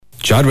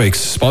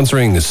Chadwick's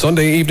sponsoring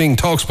Sunday evening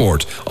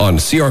Talksport on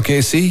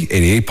CRKC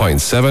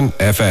 88.7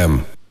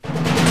 FM.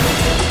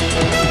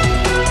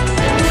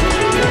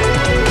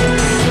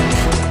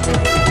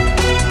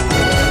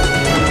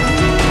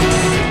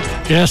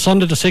 Yes,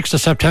 Sunday the 6th of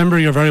September,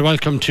 you're very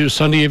welcome to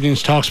Sunday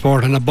Evening's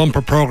Talksport, and a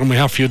bumper programme we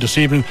have for you this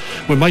evening.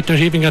 We might not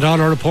even get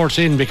all our reports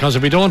in, because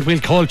if we don't,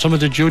 we'll call some of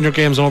the junior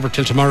games over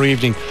till tomorrow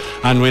evening,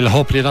 and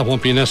hopefully that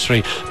won't be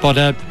necessary.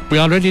 But we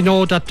already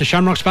know that the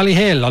Shamrocks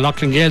Ballyhale,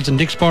 Loughlin Gales and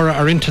Dixborough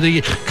are into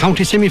the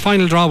county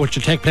semi-final draw, which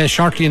will take place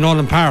shortly in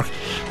Nolan Park.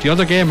 The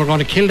other game, we're going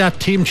to kill that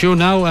team tune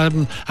now,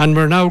 and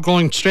we're now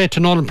going straight to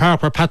Nolan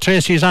Park, where Pat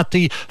Tracy is at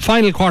the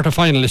final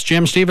quarter-final. It's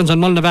James Stephens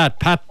and Mulnavat.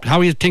 Pat,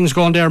 how are things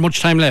going there? Much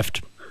time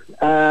left?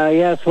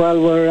 Yes, well,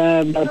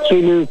 we're about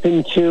 3 minutes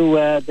into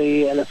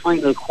the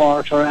final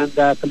quarter, and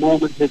at the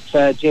moment it's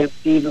James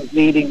Stephens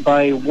leading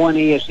by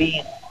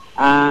 118,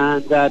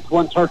 and at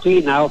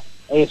 113 now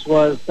it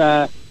was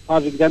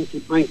Padraig Dempsey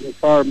pointing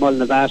for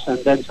Mulnavat, and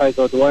then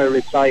Tygo Dwyer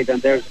replied,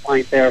 and there's a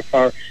point there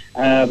for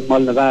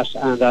Mulnavat,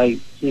 and I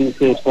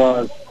think it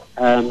was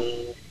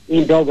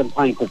Ian Duggan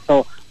pointed.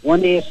 So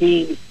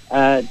 118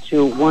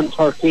 to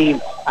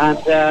 113,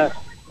 and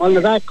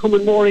Mulnavat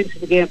coming more into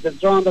the game. They've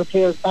drawn their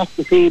players back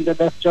the field, and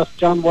that's just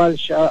John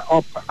Walsh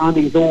up on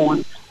his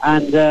own,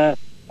 and to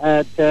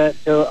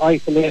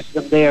isolate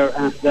them there,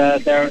 and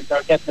they're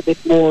getting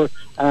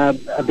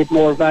a bit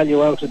more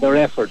value out of their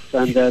efforts,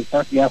 and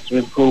certainly after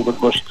improving.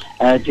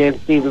 But James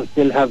Stephens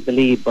still have the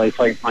lead by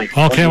 5 points.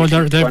 Okay, well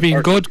they've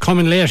been good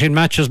coming late in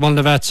matches,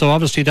 Mulnavat, so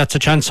obviously that's a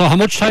chance. So how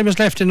much time is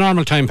left in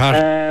normal time,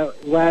 Pat?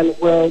 Well,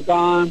 we're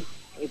gone.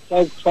 It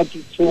says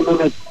 22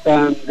 minutes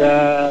and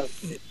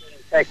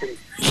seconds.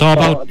 So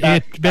about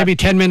maybe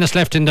 10 minutes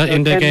left in the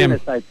game. 10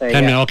 minutes, I'd say.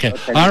 10 minutes,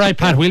 okay. All right,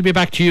 Pat, we'll be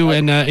back to you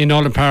in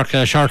Nolan Park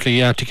shortly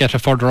to get a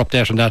further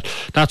update on that.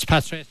 That's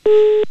Pat Tracy.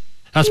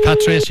 That's Pat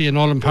Tracy in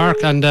Nolan Park,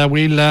 and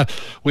we'll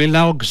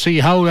now see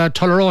how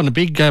Tullerone, a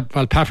big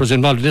well, Pat was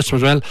involved in this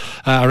as well,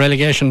 a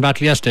relegation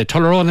battle yesterday.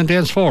 Tullerone and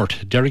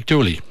Danesfort. Derek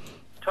Dooley.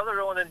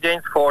 Tullerone and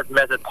Danesfort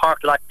met at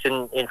Park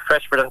Lacton in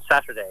Freshford on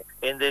Saturday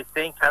in the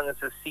St.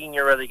 Canice's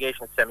senior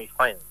relegation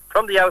semi-final.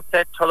 From the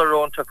outset,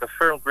 Tullerone took a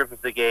firm grip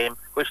of the game,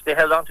 which they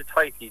held on to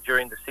tightly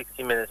during the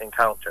 60-minute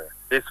encounter.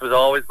 This was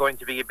always going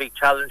to be a big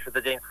challenge for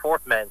the Danesfort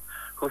men,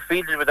 who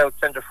fielded without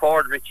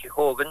centre-forward Richie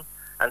Hogan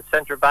and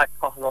centre-back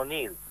Cathal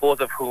O'Neill,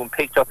 both of whom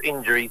picked up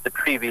injuries the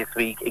previous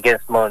week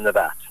against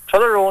Mulnavat.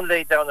 Tullerone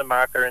laid down the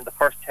marker in the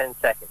first 10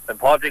 seconds, when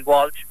Padraig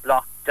Walsh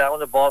blocked down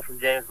the ball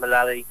from James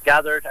Mullally,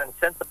 gathered and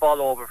sent the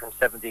ball over from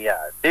 70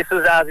 yards. This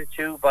was added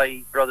to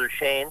by brother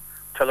Shane,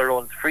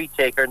 Tullerone's free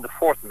taker in the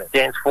 4th minute.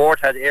 Danesfort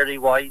had early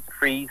wide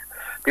frees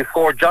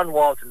before John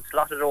Walton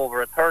slotted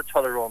over a third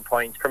Tullerone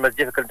point from a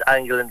difficult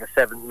angle in the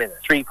 7th minute.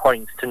 3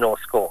 points to no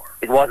score.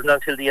 It wasn't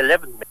until the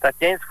 11th minute that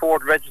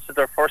Danesfort registered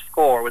their first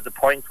score with a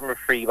point from a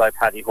free by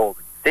Paddy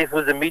Hogan. This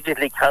was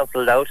immediately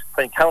cancelled out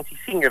when county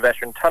senior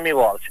veteran Tommy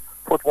Walsh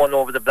put one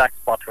over the black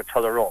spot for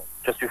Tullerone.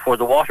 Just before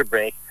the water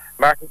break,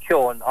 Martin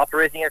Keown,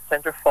 operating at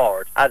centre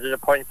forward, added a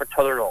point for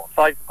Tullerone,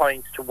 5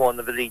 points to 1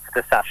 of the lead to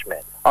the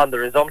Sashmen. On the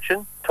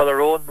resumption,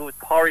 Tullerone moved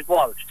Padraig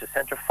Walsh to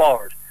centre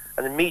forward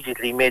and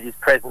immediately made his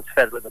presence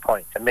felt with the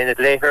point. A minute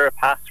later, a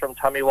pass from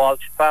Tommy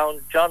Walsh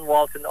found John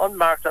Walton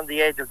unmarked on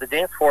the edge of the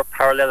Danesfort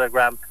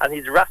parallelogram, and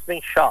his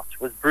rasping shot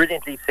was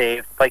brilliantly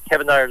saved by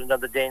Kevin Ireland on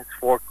the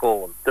Danesfort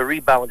goal, the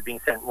rebound being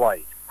sent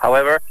wide.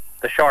 However,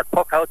 the short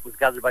puck out was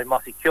gathered by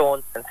Mossy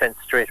Keown and sent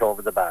straight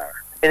over the bar.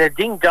 In a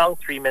ding-dong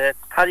 3 minutes,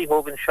 Paddy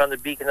Hogan shone a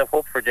beacon of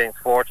hope for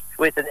Danesfort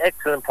with an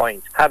excellent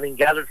point, having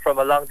gathered from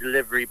a long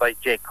delivery by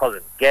Jake Cullen.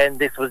 Again,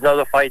 this was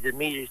nullified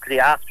immediately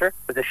after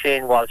with a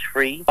Shane Walsh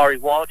free. Padraig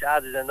Walsh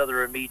added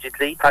another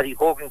immediately. Paddy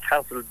Hogan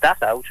cancelled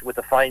that out with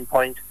a fine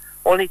point,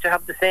 only to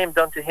have the same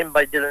done to him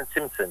by Dylan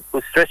Simpson,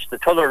 who stretched the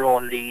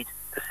Tullerone lead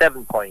to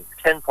 7 points,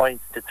 10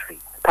 points to 3.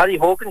 Paddy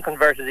Hogan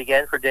converted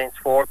again for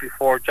Danesfort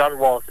before John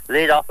Walsh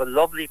laid off a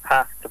lovely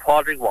pass to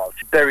Padraig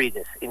Walsh, buried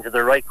it into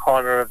the right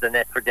corner of the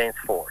net for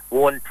Danesfort,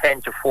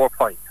 1-10 to 4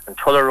 points, and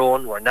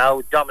Tullerone were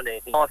now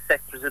dominating all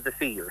sectors of the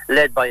field,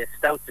 led by a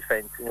stout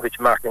defence in which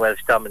Martin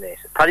Welsh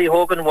dominated. Paddy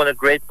Hogan won a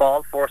great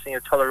ball, forcing a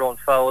Tullerone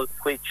foul,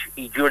 which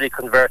he duly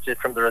converted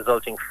from the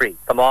resulting free.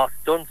 Tomas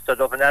Dunn stood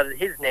up and added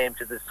his name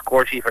to the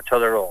score sheet for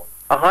Tullerone.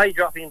 A high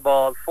dropping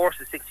ball forced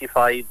a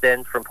 65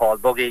 then from Paul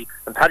Buggy,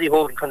 and Paddy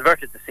Hogan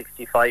converted the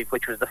 65,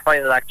 which was the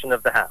final action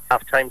of the half.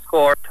 Half-time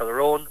score,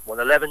 Tullerone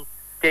 111,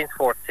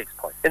 Danesfort 6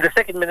 points. In the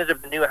second minute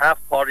of the new half,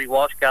 Padraig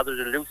Walsh gathered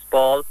a loose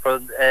ball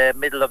from the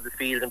middle of the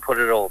field and put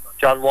it over.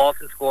 John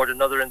Walton scored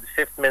another in the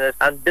 5th minute,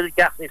 and Bill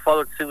Gaffney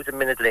followed suit a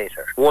minute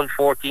later,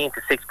 114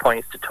 to 6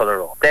 points to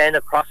Tullerone. Then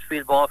a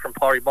crossfield ball from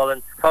Padraig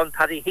Mullen found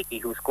Paddy Hickey,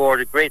 who scored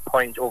a great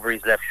point over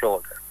his left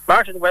shoulder.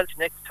 Martin Welch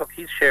next took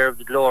his share of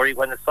the glory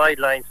when the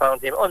sideline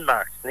found him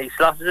unmarked, and he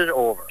slotted it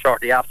over.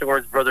 Shortly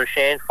afterwards, brother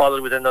Shane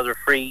followed with another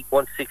free,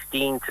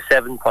 116 to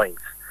 7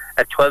 points.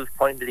 A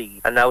 12-point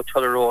lead, and now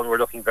Tullerone were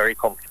looking very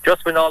comfortable.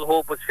 Just when all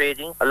hope was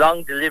fading, a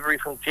long delivery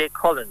from Jake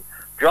Cullen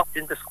dropped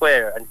into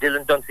square, and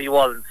Dylan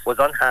Dunphy-Wallens was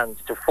on hand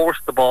to force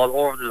the ball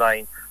over the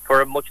line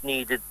for a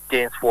much-needed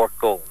Danesfort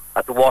goal.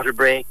 At the water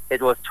break,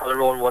 it was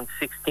Tullaroan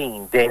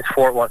 116,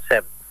 Danesfort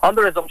 17. On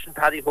the resumption,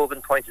 Paddy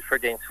Hogan pointed for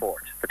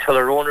Danesfort. The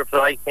Tullaroan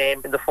reply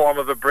came in the form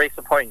of a brace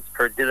of points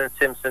per Dylan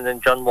Simpson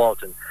and John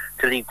Walton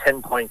to leave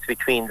 10 points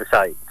between the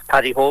sides.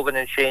 Paddy Hogan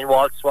and Shane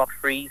Walsh swapped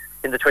frees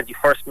in the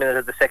 21st minute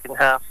of the second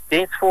half.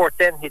 Danesfort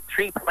then hit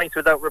 3 points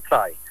without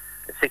reply,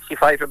 a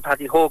 65 from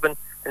Paddy Hogan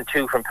and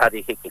 2 from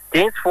Paddy Hickey.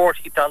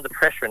 Danesfort kept on the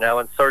pressure now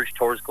and surged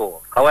towards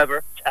goal.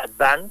 However,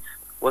 advance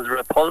was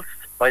repulsed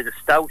by the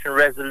stout and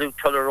resolute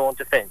Tullaroan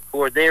defence, who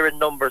were there in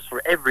numbers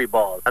for every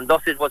ball, and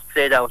thus it was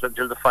played out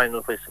until the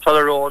final whistle.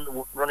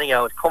 Tullaroan running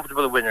out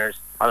comfortable winners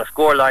on a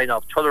scoreline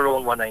of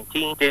Tullaroan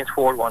 119,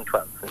 Danesfort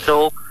 112. And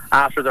so,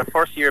 after their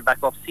first year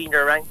back up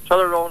senior rank,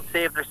 Tullaroan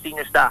saved their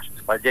senior status,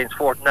 while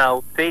Danesfort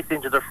now face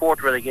into their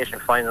 4th relegation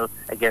final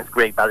against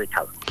Great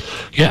Ballycallan.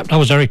 Yeah, that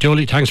was Eric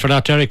Dooley. Thanks for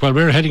that, Eric. Well,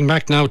 we're heading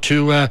back now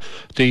to out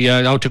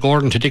to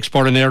Gordon, to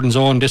Dicksport and Airdens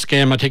Own. This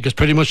game, I think, is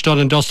pretty much done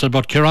and dusted,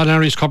 but Kieran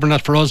Harry's covering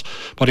that for us,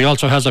 but he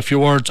also has a few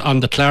words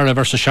on the Clara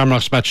versus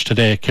Shamrocks match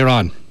today.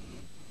 Kieran.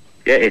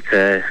 Yeah, it's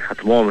at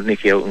the moment,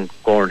 Nicky, out in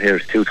Gordon here,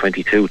 it's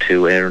 2:22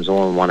 to Airdens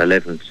Own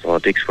 1:11, so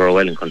Dicksport are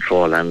well in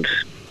control, and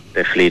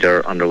definitely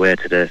they're on their way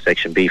to the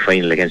Section B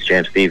final against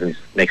James Stephens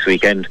next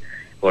weekend.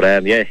 But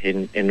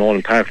in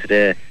Nolan Park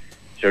today,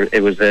 sure,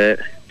 it was a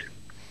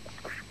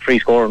free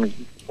scoring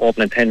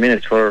opening 10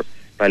 minutes for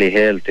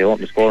Ballyhale. They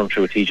opened the scoring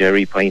through a TJ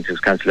Reid point. It was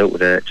cancelled out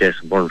with a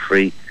Jason Byrne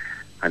free,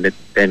 and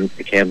then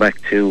it came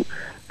back to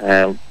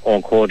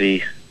Owen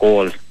Cody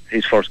goal,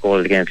 his first goal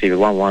of the game, to leave it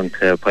 1-1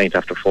 to a point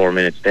after 4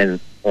 minutes. Then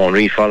Owen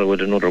Reid followed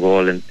with another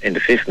goal in the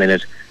 5th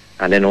minute,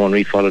 and then Owen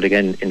Reid followed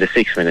again in the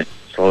 6th minute.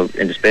 So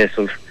in the space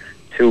of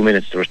 2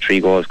 minutes there was 3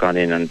 goals gone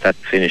in, and that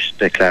finished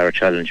the Clara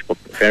challenge. But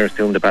in fairness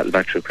to him, the battle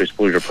back through Chris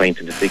Bulger point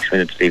in the 6th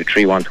minute to leave it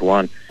 3-1 to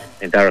 1.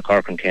 And Derek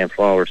Corcoran came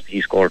forward.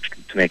 He scored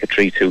to make it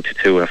 3-2 to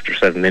 2 after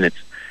 7 minutes.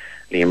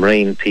 Liam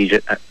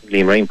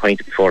Rain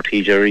pointed before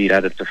TJ Reid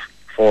added the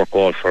 4th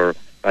goal for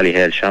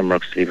Ballyhale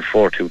Shamrocks to leave it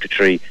 4-2 to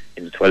 3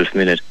 in the 12th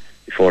minute.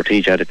 Before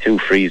TJ added 2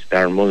 frees,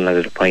 Darren Mullen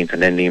added a point,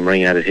 and then Liam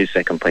Rain added his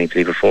 2nd point to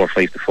leave it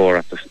 4-5 to 4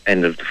 at the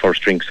end of the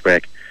first drinks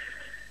break.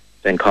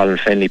 Then Colin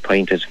Fenley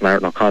pointed,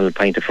 Martin O'Connell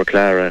pointed for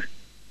Clara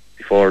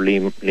before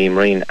Liam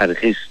Rain added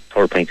his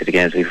 3rd point to the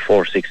game to leave it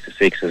 4-6 to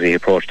 6 as he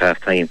approached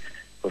half time.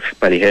 But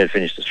Ballyhale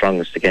finished the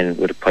strongest again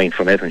with a point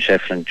from Evan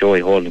Shefflin. Joey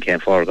Holden came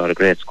forward, got a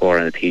great score,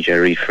 and a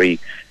TJ Reid free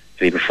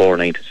to leave it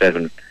 4-9 to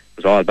 7. It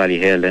was all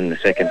Ballyhale then in the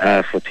second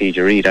half, with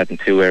TJ Reid adding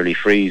 2 early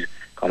frees.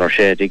 Conor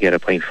Shea did get a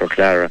point for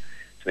Clara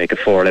to make it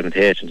 4-11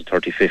 to 8 in the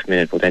 35th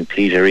minute, but then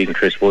TJ Reid and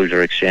Chris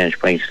Bulger exchanged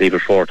points to leave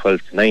it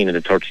 4-12 to 9 in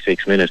the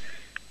 36th minute.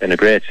 Then a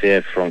great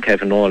save from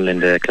Kevin Nolan in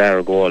the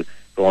Clara goal.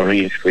 Ron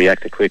Reid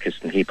reacted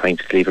quickest, and he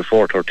pointed to leave it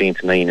 4-13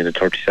 to 9 in the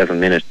 37th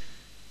minute.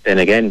 Then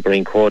again,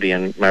 Brian Cody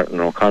and Martin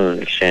O'Connell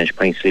exchanged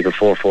points to leave it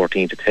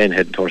 4-14 to 10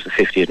 heading towards the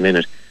 50th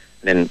minute.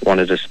 And then one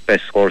of the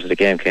best scores of the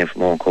game came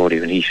from Owen Cody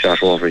when he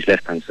shot over his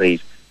left hand side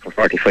from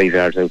 45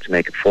 yards out to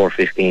make it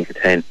 4-15 to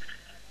 10.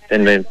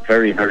 Then the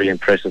very, very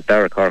impressive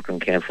Derek Corcoran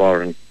came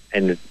forward and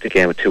ended the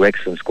game with 2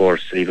 excellent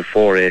scores to leave it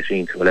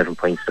 4-18 to 11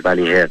 points to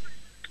Ballyhale.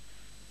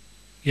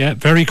 Yeah,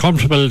 very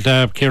comfortable,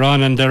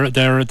 Kieran, and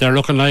they're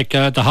looking like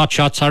the hot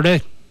shots, are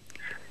they?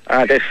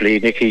 Definitely,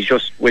 Nicky.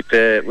 Just with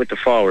the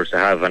forwards they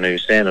have, and I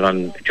was saying it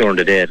on during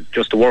the day,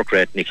 just the work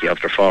rate, Nicky,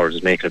 of their forwards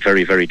is making it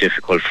very, very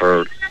difficult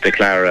for the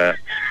Clara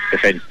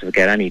defence to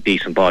get any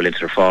decent ball into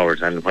their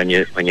forwards. And when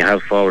you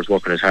have forwards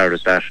working as hard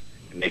as that,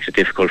 it makes it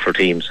difficult for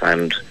teams.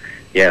 And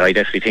yeah, I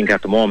definitely think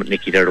at the moment,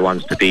 Nicky, they're the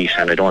ones to beat,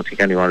 and I don't think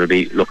anyone will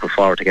be looking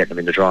forward to getting them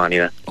in the draw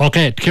anyway.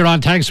 Okay,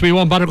 Kieran, thanks. We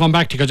won't bother going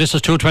back to, because this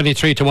is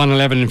 2:23 to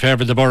 1:11 in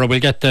favour of the Borough. We'll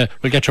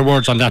get your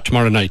words on that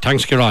tomorrow night.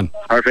 Thanks, Kieran.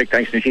 Perfect,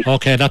 thanks, Nicky.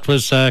 Okay, that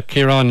was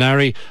Kieran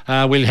Nari.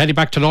 We'll head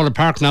back to Nolan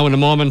Park now in a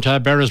moment.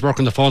 Bear's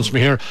working the phones from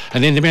here,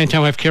 and in the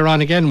meantime we have Kieran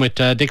again with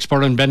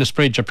Dicksport and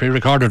Bennisbridge, a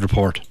pre-recorded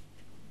report.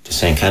 The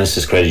St.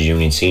 Canice's Credit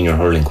Union Senior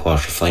Hurling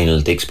Quarter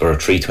Final,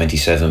 Dicksport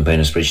 3:27,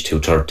 Bennisbridge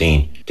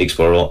 2:13.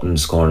 Dicksport opened the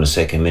score in the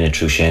 2nd minute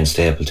through Shane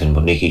Stapleton,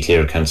 but Nicky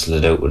Clear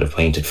cancelled it out with a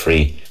pointed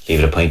free,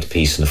 leaving a point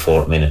apiece in the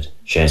 4th minute.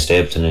 Shane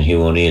Stapleton and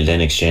Hugh O'Neill then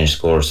exchanged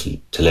scores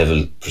to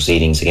level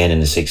proceedings again in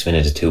the 6th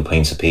minute at 2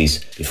 points apiece,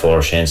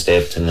 before Shane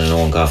Stapleton and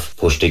Owen Goff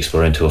pushed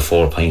Dicksport into a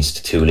 4 points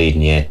to 2 lead in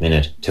the 8th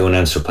minute. 2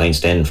 unanswered points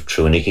then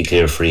through a Nicky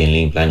Clear free and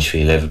Liam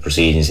Blanchfield level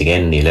proceedings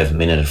again in the 11th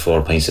minute at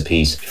 4 points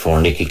apiece, before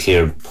Nicky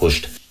Clear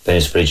pushed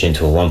Bennisbridge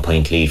into a 1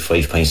 point lead,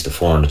 5 points to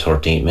 4 in the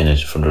 13th minute.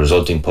 From the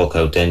resulting puck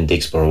out then,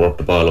 Dicksport worked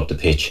the ball up the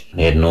pitch, and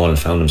Aidan Nolan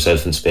found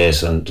himself in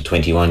space on the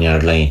 21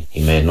 yard line.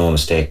 He made no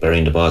mistake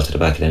burying the ball to the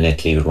back of the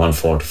net, leave it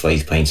 1-4 to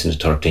 5 points in the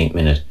 13th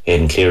minute.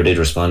 Aidan Clear did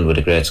respond with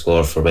a great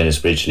score for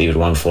Bennisbridge, leave it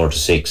 1-4 to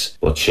 6,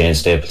 but Shane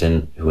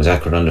Stapleton, who was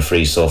accurate on the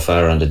free so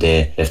far on the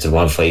day, left it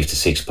 1-5 to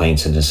 6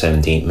 points in the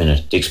 17th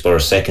minute.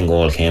 Dicksport's second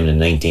goal came in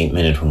the 19th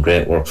minute when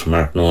great work from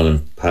Mark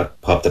Nolan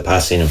popped the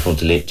pass in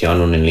front of John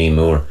Running Lee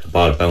Moore. The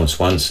ball bounced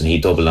once and he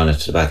doubled on it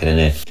to the back of the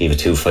net, leave it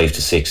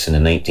 2-5-6 in the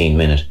 19th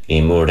minute.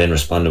 Lee Moore then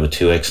responded with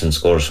 2 excellent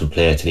scores from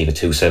play to leave it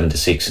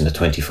 2-7-6 in the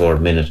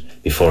 24th minute,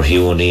 before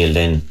Hugh O'Neill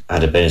then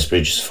added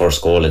Bennettsbridge's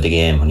first goal of the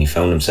game. When he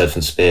found himself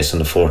in space on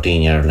the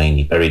 14-yard line,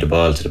 he buried the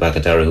ball to the back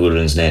of Dara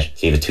Hoolan's net,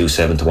 leave it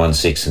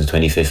 2-7-6 in the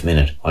 25th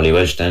minute. Ollie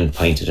Welsh then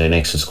pointed an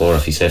excellent score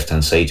off his left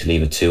hand side to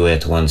leave it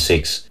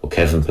 2-8-6, but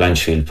Kevin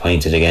Blanchfield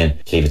pointed again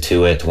to leave it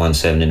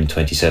 2-8-7 in the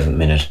 27th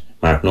minute.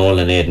 Mark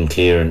Nolan, Aidan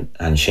Clear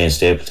and Shane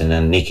Stapleton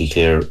and Nicky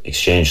Clear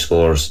exchanged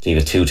scores, leave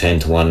it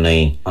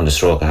 2-10-19 on the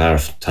stroke of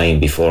half time,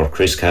 before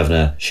Chris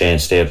Kavanagh, Shane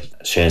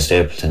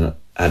Stapleton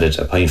added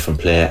a point from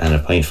play and a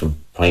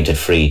pointed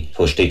free,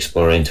 pushed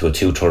Dicksboro into a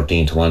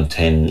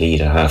 2-13-110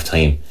 lead at half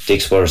time.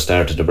 Dicksboro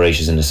started the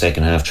braces in the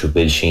second half through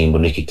Bill Sheen,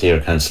 but Nicky Clear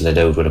cancelled it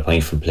out with a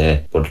point from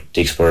play. But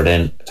Dicksboro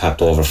then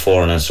tapped over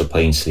 4 unanswered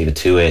points, leave it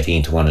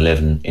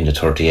 2-18-111 in the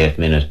 38th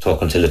minute. It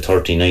took until the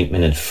 39th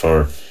minute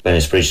for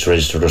Bennettsbridge to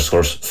register their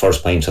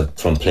first points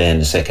from play in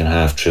the second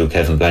half through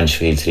Kevin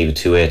Blanchfield to leave it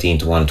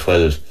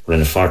 2-18-112. But in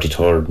the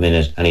 43rd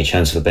minute, any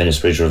chance of a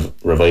Bennettsbridge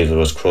revival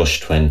was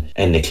crushed when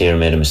Enda Clear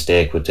made a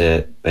mistake with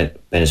the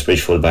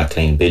Bennettsbridge full back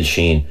line. Bill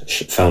Sheen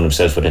found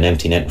himself with an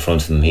empty net in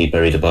front of him. He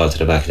buried the ball to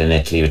the back of the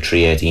net to leave it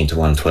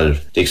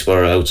 3-18-112.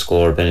 Dicksboro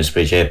outscored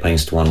Bennettsbridge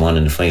 8-1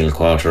 in the final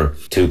quarter.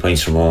 2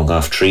 points from Owen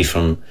Goff, 3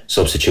 from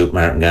substitute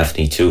Martin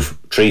Gaffney,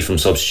 3 from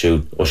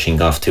substitute Oisin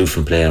Goff, 2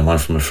 from play and 1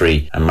 from a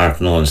free, and Mark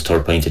Nolan's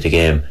third point of the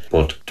game.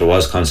 But there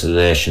was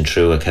consolation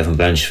through a Kevin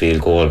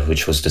Blanchfield goal,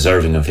 which was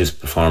deserving of his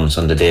performance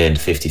on the day in the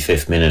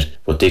 55th minute.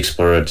 But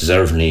Dicksboro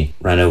deservingly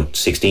ran out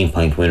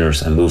 16-point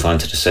winners and moved on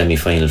to the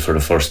semi-final for the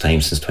first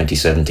time since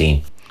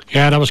 2017.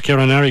 Yeah, that was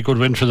Kieran Airy. Good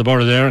win for the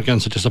Borough there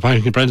against a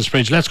disappointing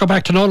Bennettsbridge. Let's go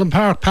back to Nolan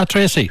Park. Pat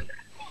Tracy.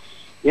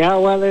 Yeah,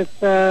 well,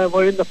 it's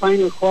we're in the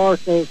final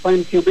quarter,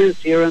 final few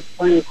minutes here, and the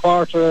final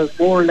quarter has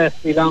more or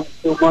less belongs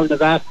to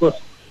Mulnavat, but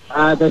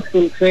they're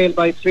still trailed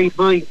by 3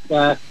 points.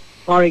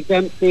 Corey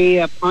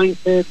Dempsey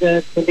pointed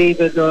to leave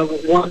it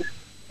 1-17-112.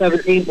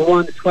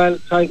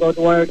 Tygo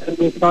O'Dwyer and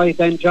Willie,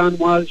 then John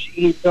Walsh,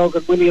 Ian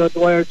Duggan, Willie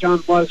O'Dwyer,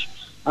 John Walsh,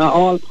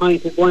 all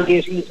pointed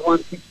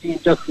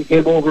 118-116. Just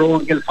became over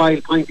Owen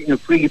Gilfile, pointing a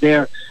free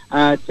there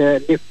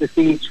to lift the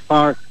siege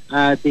for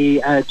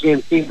the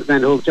James Stevens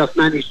men, who just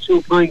managed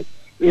 2 points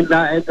in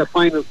the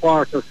final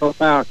quarter so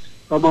far.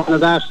 From all of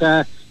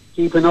that,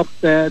 keeping up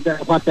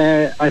what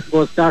they, I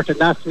suppose, started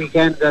last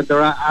weekend, and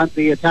they're on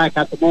the attack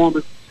at the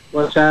moment,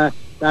 but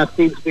that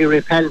seems to be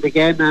repelled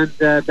again, and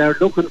they're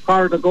looking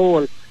for the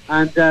goal,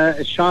 and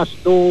a shot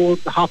low,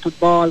 the hopping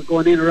ball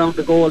going in around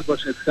the goal, but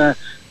it's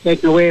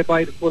taken away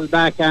by the full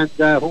back, and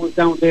who's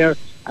down there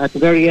at the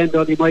very end,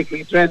 only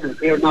Michael Drennan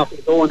here knocking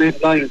the own end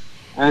line,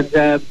 and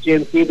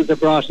James Stevens have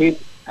brought in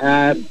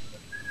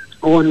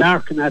Owen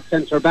Larkin at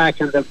centre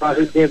back, and they've brought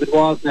in David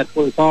Walton at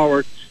full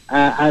forward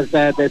as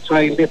they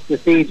try and lift the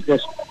siege.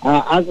 But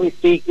as we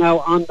speak now,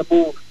 on the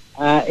move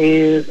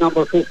is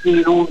number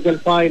 15 Owen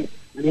Gilfile,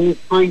 and he's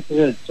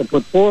pointed to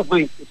put 4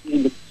 points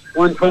between them,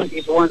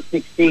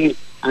 120-116,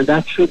 and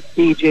that should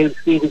see James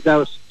Stevens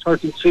out.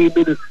 33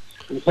 minutes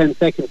and 10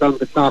 seconds on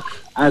the clock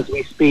as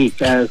we speak,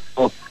 so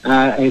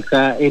it's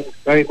in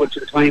very much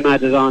in time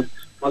added on.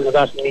 Well,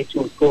 that need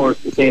 2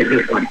 scores to save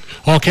this one.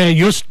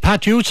 Okay,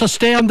 Pat, you so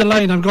stay on the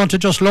line. I'm going to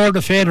just lower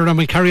the fader and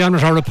we carry on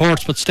with our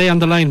reports, but stay on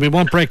the line. We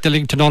won't break the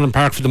link to Nolan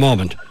Park for the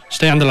moment.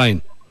 Stay on the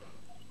line.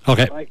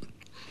 Okay. Right.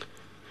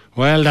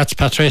 Well, that's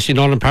Pat Tracy,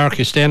 Nolan Park.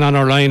 He's staying on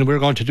our line. We're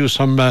going to do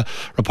some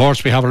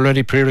reports we have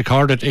already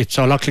pre-recorded. It's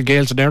O'Loughlin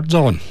Gales and Erdon's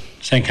Own.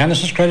 St.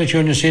 Canice's Credit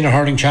Union Senior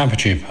Hurling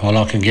Championship.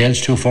 O'Loughlin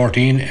Gales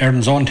 2-14,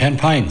 Erdon's Own 10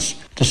 points.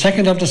 The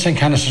second of the St.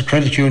 Canice's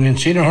Credit Union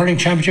Senior Hurling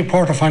Championship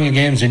quarter-final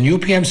games in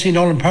UPMC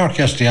Nolan Park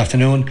yesterday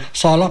afternoon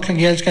saw O'Loughlin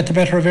Gales get the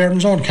better of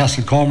Erdon's Own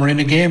Castlecomer in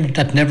a game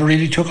that never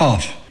really took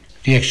off.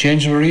 The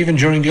exchanges were even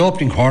during the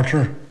opening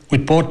quarter,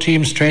 with both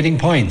teams trading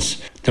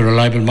points. The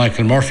reliable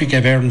Michael Murphy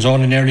gave Erdon's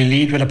Own an early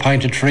lead with a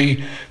pointed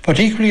free, but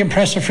equally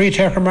impressive free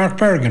taker Mark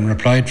Bergen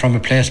replied from a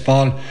place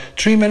ball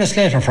 3 minutes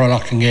later for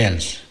O'Loughlin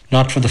Gales.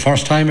 Not for the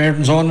first time,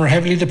 Erdon's Own were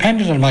heavily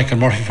dependent on Michael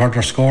Murphy for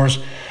their scores,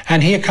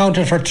 and he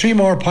accounted for 3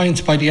 more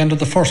points by the end of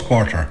the first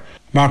quarter.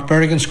 Mark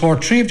Berrigan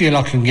scored 3 of the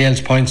O'Loughlin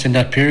Gales points in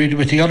that period,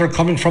 with the other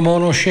coming from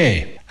Owen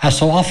O'Shea. As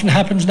so often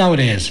happens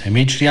nowadays,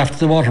 immediately after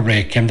the water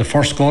break came the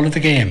first goal of the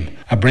game.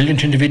 A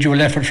brilliant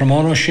individual effort from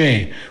Owen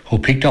O'Shea, who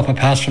picked up a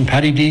pass from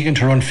Paddy Deegan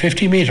to run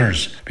 50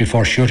 metres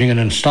before shooting an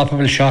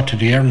unstoppable shot to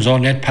the Erdon's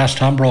Own net past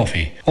Tom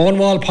Brophy. Owen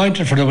Wall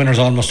pointed for the winners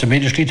almost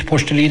immediately to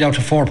push the lead out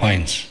to 4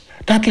 points.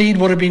 That lead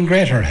would have been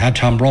greater had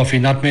Tom Brophy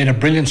not made a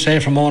brilliant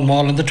save from Owen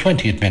Wall in the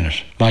 20th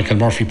minute. Michael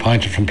Murphy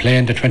pointed from play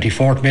in the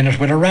 24th minute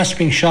with a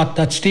rasping shot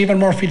that Stephen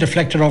Murphy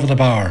deflected over the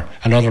bar.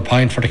 Another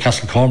point for the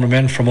Castlecomer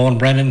men from Owen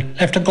Brennan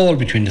left a goal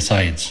between the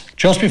sides.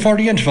 Just before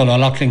the interval,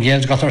 O'Loughlin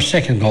Gales got their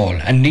second goal,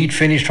 a neat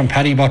finish from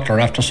Paddy Butler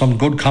after some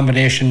good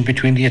combination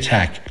between the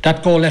attack.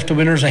 That goal left the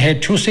winners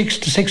ahead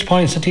 2-6 to 6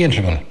 points at the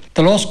interval.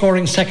 The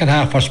low-scoring second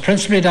half was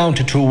principally down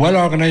to two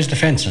well-organised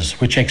defences,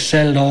 which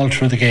excelled all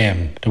through the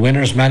game. The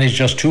winners managed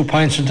just 2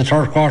 points in the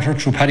third quarter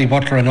through Paddy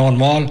Butler and Owen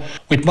Wall,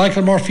 with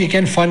Michael Murphy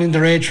again finding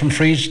the rage from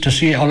frees to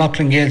see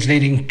O'Loughlin Gales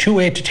leading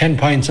 2-8 to 10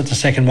 points at the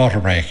second water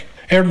break.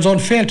 Erdon's Own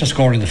failed to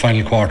score in the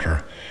final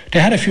quarter. They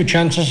had a few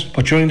chances,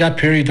 but during that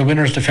period the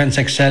winners' defence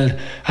excelled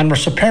and were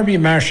superbly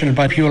marshalled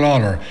by Hugh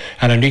Lawler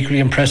and an equally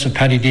impressive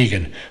Paddy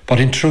Deegan, but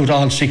in truth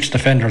all 6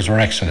 defenders were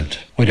excellent.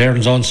 With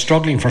Erdon's Own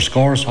struggling for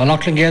scores,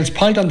 O'Loughlin Gales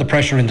piled on the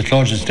pressure in the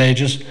closing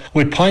stages,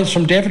 with points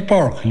from David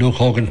Burke, Luke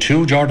Hogan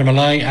 2, Jordan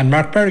Malloy and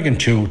Mark Berrigan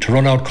 2 to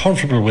run out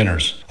comfortable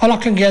winners.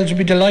 O'Loughlin Gales will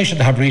be delighted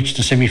to have reached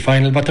the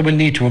semi-final, but they will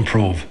need to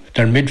improve.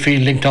 Their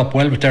midfield linked up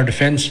well with their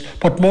defence,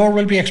 but more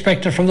will be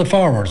expected from the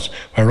forwards,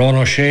 where Ron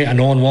O'Shea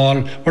and Owen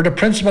Wall were the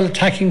principal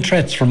attacking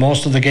threats for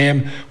most of the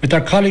game, with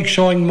their colleagues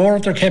showing more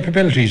of their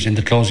capabilities in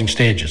the closing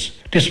stages.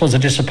 This was a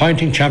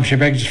disappointing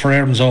championship exit for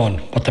Erdon's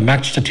Own, but the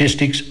match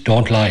statistics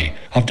don't lie.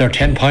 Of their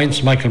 10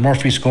 points, Michael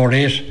Murphy scored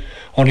 8.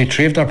 Only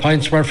 3 of their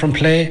points were from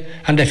play,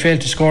 and they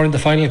failed to score in the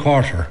final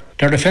quarter.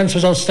 Their defence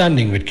was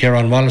outstanding, with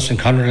Kieran Wallace and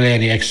Conor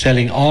Delaney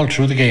excelling all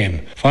through the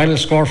game. Final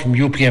score from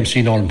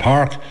UPMC Nolan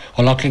Park,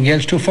 O'Loughlin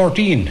Gales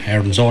 2-14,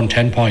 Erdon's Own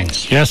 10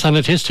 points. Yes, and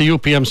it is to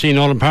UPMC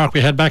Nolan Park.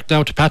 We head back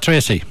now to Pat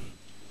Tracy.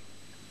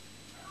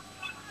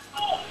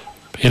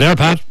 You there,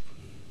 Pat?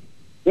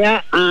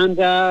 Yeah, and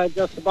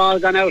just the ball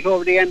gone out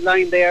over the end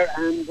line there,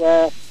 and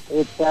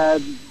it's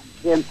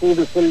James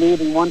Stevens still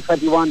leading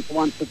 121 to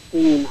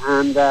 116,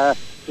 and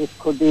this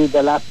could be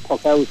the last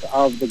puck out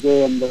of the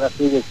game. The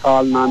referee is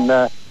calling on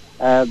the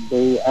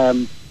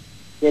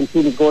James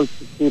Stevens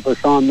goalkeeper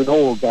Sean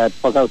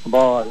Minogue puck out the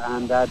ball,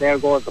 and there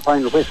goes the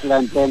final whistle,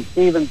 and James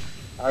Stevens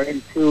are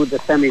into the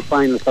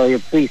semi-final. So you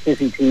have 3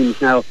 city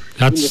teams now.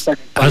 That's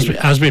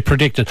as we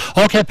predicted.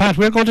 Okay, Pat,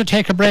 we're going to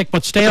take a break,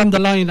 but stay on the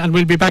line and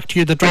we'll be back to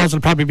you. The draws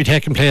will probably be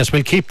taking place.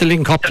 We'll keep the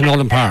link up to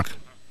Nolan Park.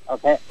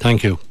 Okay.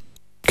 Thank you.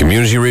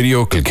 Community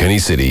Radio Kilkenny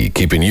City,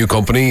 keeping you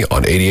company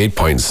on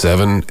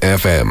 88.7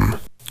 FM.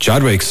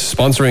 Chadwick's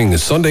sponsoring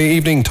Sunday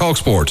evening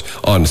Talksport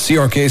on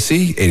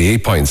CRKC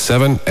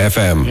 88.7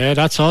 FM. Yeah,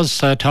 that's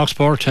us.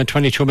 Talksport,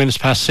 22 minutes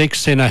past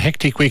 6 in a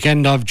hectic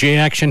weekend of J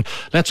action.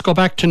 Let's go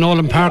back to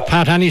Nolan Park.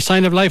 Pat, any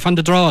sign of life on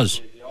the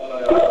draws?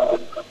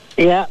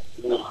 Yeah.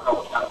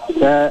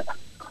 The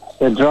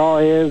draw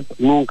is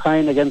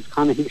Monkine against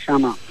Connacht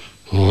Shamrock.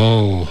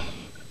 Oh.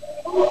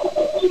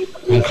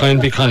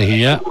 Monkine be Connacht,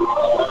 yeah.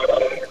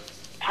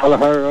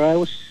 Tullaher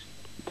out.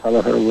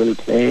 Tullaher will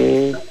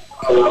play.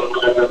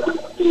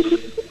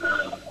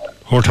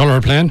 Who are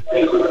Tullaher playing?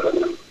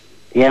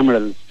 The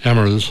Emeralds.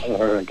 Emeralds.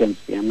 Tullaher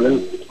against the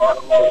Emeralds.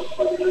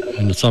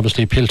 And it's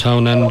obviously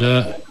Piltown and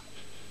the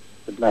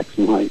Blacks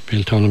and Whites.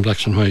 Piltown and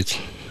Blacks and Whites.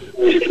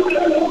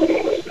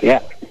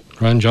 Yeah.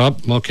 Grand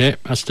job. Okay,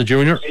 that's the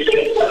junior.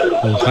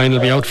 Monkine will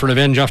be out for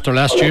revenge after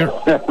last year.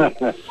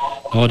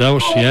 No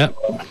doubt, yeah.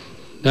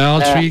 Now,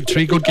 all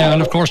three good games.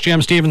 And of course,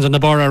 James Stevens and the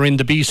Borough are in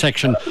the B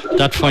section,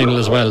 that final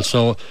as well.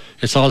 So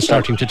it's all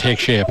starting to take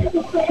shape.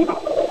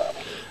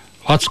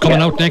 What's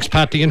coming out next,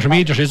 Pat? The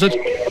intermediate, is it?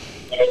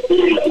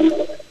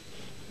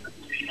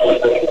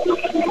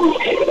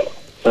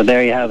 So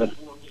there you have it.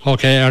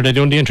 Okay, are they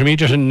doing the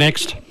intermediate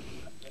next?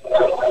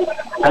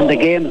 And the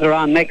games are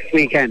on next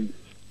weekend.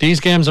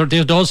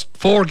 Those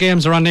 4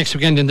 games are on next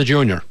weekend in the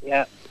junior.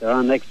 Yeah, they're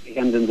on next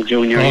weekend in the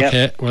junior.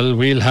 Okay, well,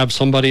 we'll have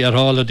somebody at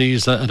all of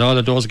these, at all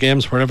of those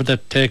games, wherever they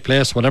take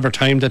place, whatever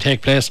time they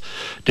take place,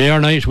 day or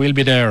night, we'll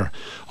be there.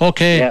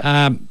 Okay,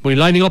 we're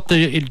lining up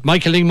the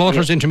Michael Ling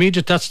Motors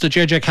Intermediate. That's the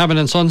JJ Cavan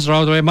and Sons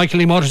draw the way. Michael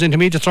Ling Motors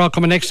Intermediate draw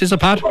coming next, is it,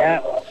 Pat?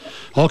 Yeah.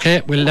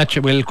 Okay, we'll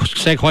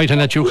stay quiet and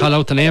let you call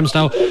out the names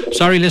now.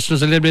 Sorry,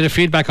 listeners, a little bit of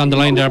feedback on the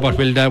line there, but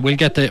we'll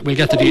get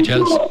the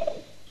details.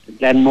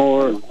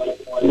 Glenmore,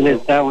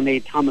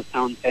 Lisdowney,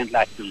 Thomastown, St.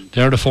 Lachlan.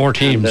 They're the 4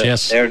 teams,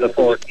 yes. They're the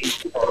 4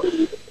 teams.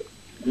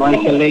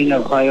 Michael Ling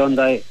of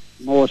Hyundai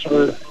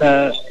Motors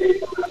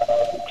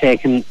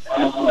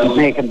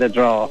making the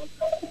draw.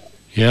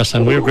 Yes,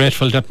 and we're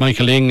grateful that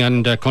Michael Ling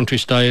and Country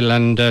Style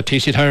and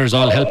TC Tyres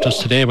all helped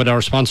us today with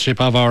our sponsorship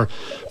of our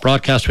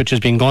broadcast, which has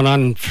been going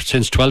on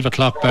since 12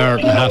 o'clock bar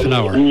half an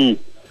hour.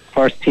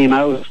 First team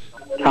out,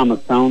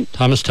 Thomastown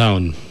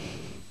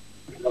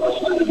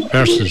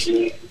versus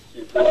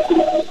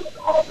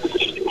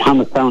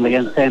Thomastown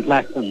against St.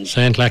 Lachlan.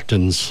 St.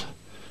 Lachlan's.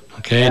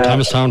 Okay,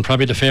 Thomastown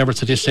probably the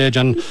favourites at this stage,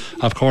 and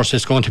of course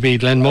it's going to be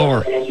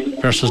Glenmore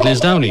versus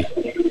Lisdowney.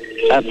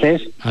 That's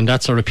it. And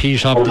that's a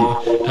repeat of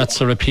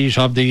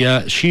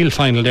the Shield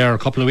final there a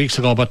couple of weeks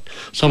ago, but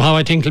somehow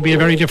I think it'll be a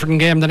very different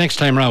game the next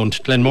time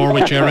round. Glenmore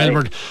with Ger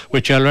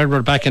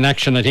Edward back in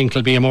action, I think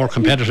it'll be a more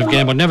competitive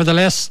game, but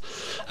nevertheless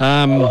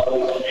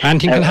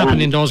anything can happen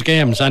in those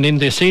games. And in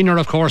the senior,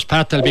 of course,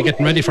 Pat, they'll be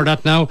getting ready for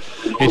that now.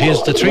 It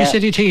is the 3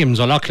 city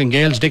teams, O'Loughlin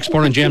Gales,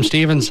 Dixborough and James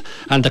Stevens,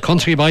 and the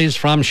country boys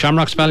from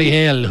Shamrocks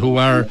Ballyhale, who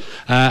are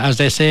as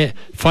they say,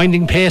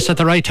 finding pace at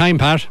the right time,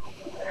 Pat.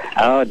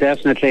 Oh,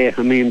 definitely.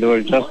 I mean, they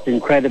were just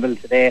incredible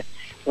today.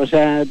 It But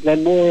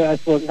Glenmore, I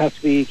suppose, have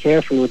to be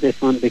careful with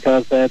this one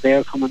because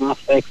they're coming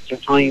off extra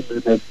time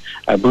and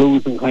a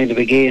bruising kind of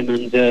a game,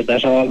 and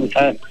that always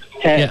has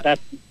that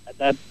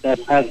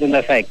has an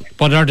effect.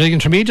 But are the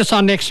intermediates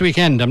on next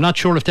weekend? I'm not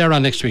sure if they're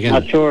on next weekend.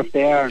 Not sure if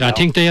they are. I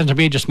think the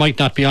intermediates might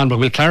not be on, but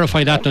we'll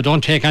clarify that. Now,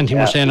 don't take anything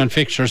we're saying on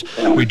fixtures.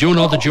 We do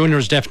know the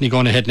juniors definitely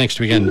going ahead next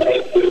weekend.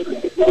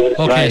 Okay,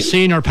 right.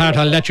 Senior Pat,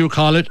 I'll let you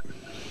call it.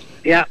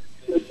 Yeah.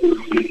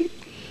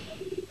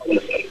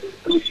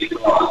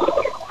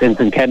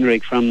 Vincent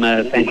Kendrick from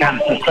St.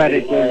 Canice's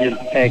Credit Union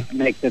to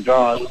make the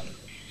draws.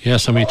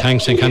 Yes, and we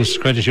thank St. Canice's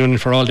Credit Union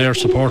for all their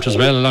support as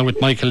well, along with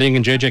Michael Ling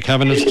and JJ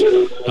Kavanagh,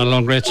 not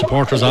along great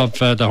supporters of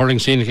the hurling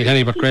scene in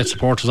Kilkenny, but great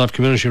supporters of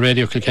Community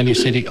Radio Kilkenny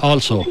City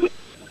also.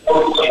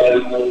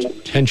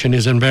 Tension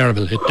is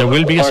unbearable. There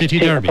will be a city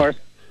derby.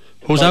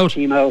 Who's out?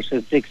 Team out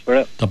is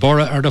Dixborough. The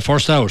Borough are the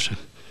first out.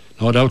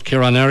 No doubt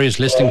Kieran Airy is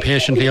listening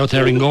patiently out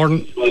there in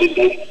Gordon.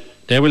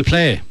 They will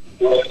play.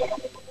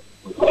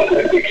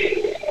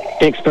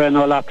 Dixborough and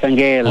O'Loughlin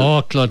Gales.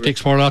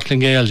 Dixborough O'Loughlin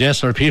Gales,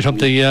 yes, a repeat of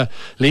the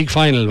league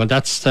final. Well,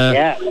 that's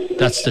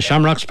the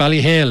Shamrocks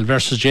Ballyhale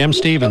versus James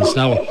Stevens.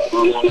 Now,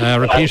 a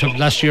repeat of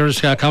last year's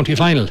county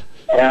final.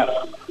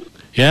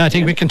 Yeah, I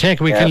think we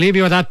can leave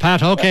you with that,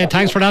 Pat. Okay,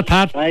 thanks for that,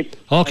 Pat. Right.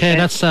 Okay,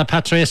 that's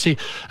Pat Tracy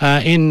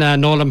in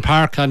Nolan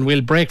Park, and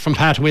we'll break from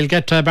Pat. We'll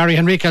get Barry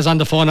Henriquez on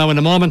the phone now in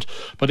a moment.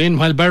 But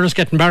while Barry's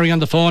getting Barry on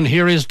the phone,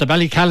 here is the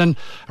Ballycallan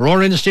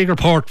Roar in the Steag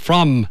report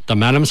from the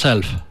man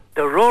himself.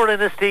 The Roar in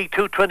the Steag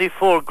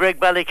 224, Greg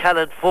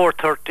Ballycallan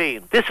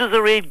 413. This is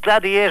the Reed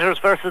Gladiators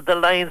versus the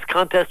Lions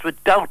contest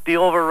with doubt the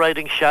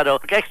overriding shadow.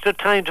 Extra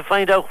time to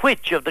find out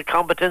which of the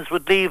combatants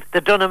would leave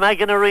the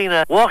Dunnamaggin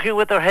Arena walking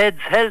with their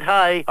heads held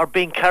high or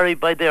being carried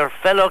by their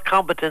fellow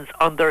combatants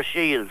on their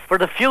shields. For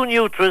the few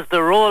neutrals,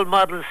 the role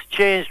models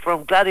changed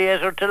from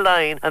gladiator to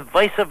lion and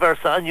vice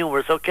versa on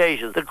numerous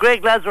occasions. The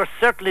Greg lads were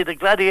certainly the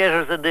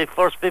gladiators in the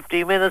first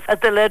 15 minutes as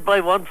they led by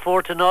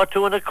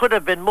 1-4-0, and it could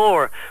have been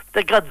more.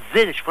 They got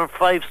zilch from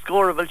 5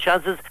 scoreable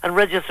chances and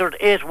registered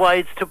 8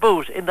 wides to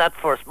boot in that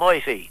first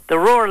mighty. The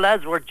Roar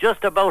lads were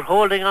just about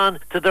holding on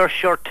to their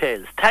short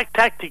tails.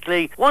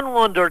 Tactically, one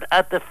wondered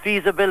at the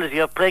feasibility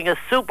of playing a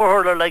super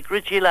hurler like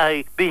Richie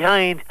Lahey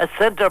behind a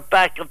centre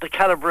back of the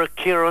calibre of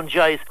Kieran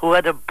Joyce, who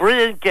had a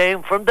brilliant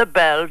game from the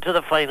bell to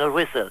the final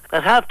whistle.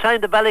 At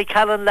half-time, the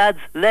Ballycallan lads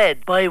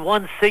led by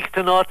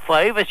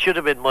 1-6-5. It should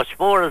have been much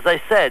more, as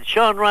I said.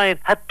 Sean Ryan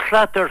had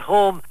clattered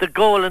home the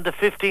goal in the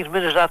 15th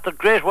minute after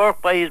great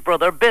work by his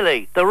brother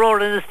Billy. The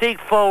Roar in the Steag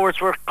forwards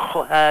were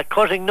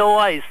cutting no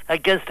ice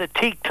against a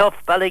teak-tough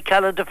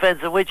Ballycallan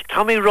defence in which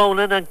Tommy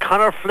Ronan and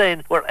Conor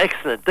Flynn were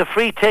excellent. The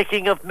free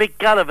taking of Mick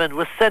Gallivan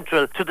was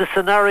central to the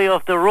scenario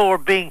of the Roar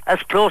being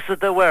as close as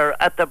they were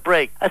at the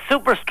break. A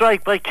super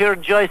strike by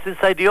Kieran Joyce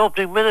inside the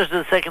opening minute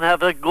of the second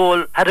half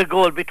had a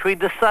goal between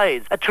the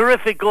sides. A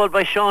terrific goal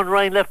by Sean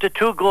Ryan left a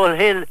 2-goal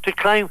hill to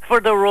climb for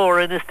the Roar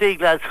in the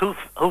Steag lads who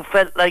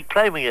felt like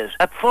climbing it.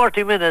 At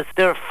 40 minutes,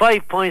 there are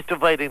 5 points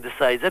dividing the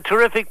sides. A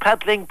terrific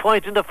paddling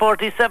point in the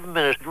 47th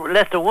minute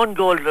left a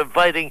 1-goal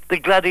dividing the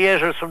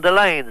Gladiators from the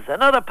Lions.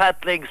 Another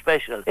paddling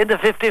special in the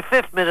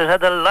 55th minute had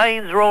the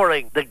Lions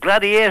roaring. The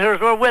Gladiators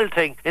were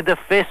wilting in the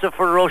face of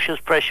ferocious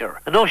pressure.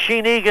 An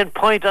Oisin Egan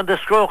point on the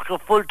stroke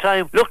of full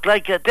time looked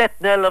like a death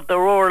knell of the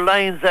Roar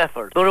Lions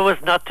effort, but it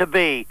was not to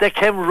be. They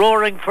came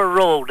roaring for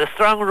Rowe. The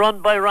strong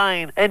run by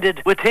Ryan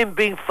ended with him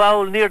being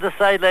fouled near the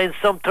sideline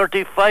some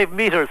 35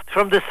 metres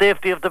from the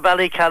safety of the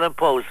Ballycallan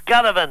post.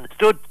 Gallivan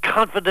stood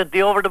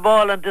confidently over the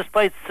ball, and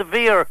despite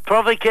severe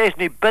provocation,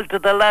 he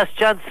belted the last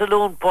chance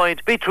saloon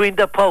point between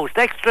the post.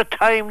 Extra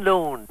time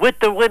loon with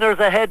the winners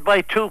ahead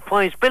by 2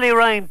 points. Billy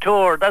Ryan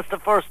tore. That's the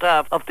first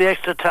half of the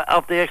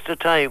extra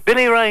time.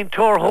 Billy Ryan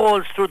tore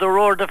holes through the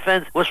Roar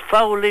defence, was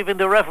foul, leaving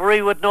the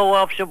referee with no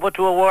option but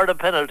to award a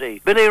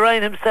penalty. Billy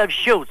Ryan himself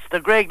shoots. The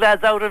Greg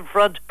lads out in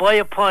front by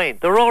a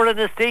point. The Roar in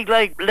the Steag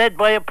led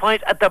by a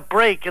point at the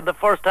break in the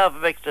first half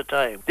of extra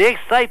time. The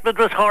excitement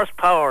was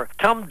horsepower.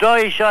 Tom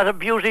Doyle shot a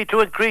beauty to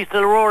increase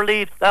the Roar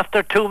lead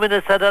after 2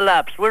 minutes had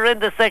elapsed. We're in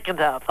the second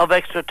half of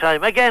extra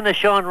time. Again a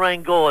Sean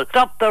Ryan goal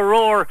stopped the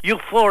Roar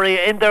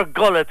euphoria in their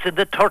gullets in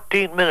the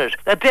 13th minute.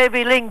 A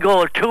Davy Ling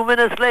goal 2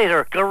 minutes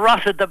later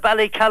garroted the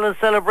Ballycallan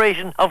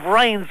celebration of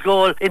Ryan's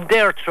goal in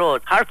their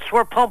throat. Hearts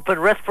were pumping,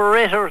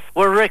 respirators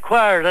were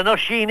required. An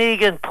Oisin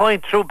Egan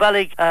point through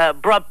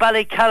brought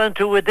Ballycallan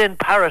to within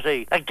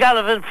parity. A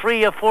Gallivan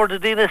free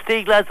afforded the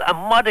Steag lads a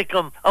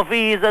modicum of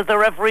ease as the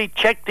referee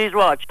checked his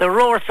watch. The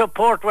Roar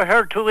support were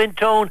heard to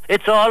intone,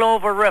 "It's all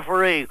over,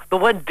 referee."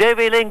 But when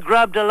Davy Ling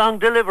grabbed a long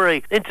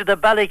delivery into the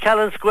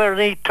Ballycallan square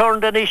and he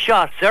turned and he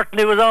shot,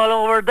 certainly was all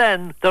over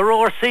then. The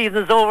Roar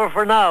season is over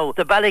for now.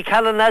 The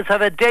Ballycallan lads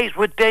have a date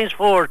with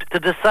Danesford to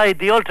decide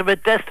the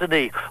ultimate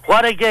destiny.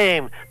 What a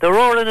game. The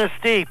Roar in the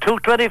Steag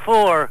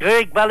 224,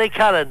 Greg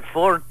Ballycallan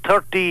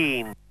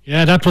 413.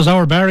 Yeah, that was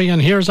our Barry,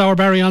 and here's our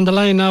Barry on the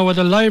line now with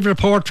a live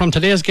report from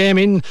today's game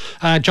in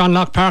John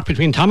Locke Park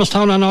between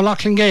Thomastown and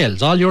O'Loughlin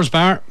Gales. All yours,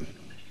 Bar.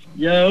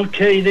 Yeah,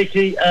 okay,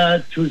 Nicky.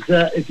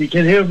 If you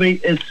can hear me,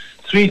 it's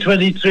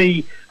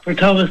 3:23 for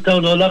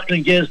Thomastown.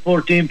 O'Loughlin Gales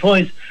 14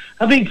 points.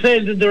 Having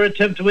failed in their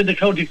attempt to win the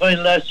county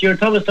final last year,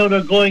 Thomastown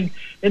are going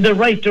in the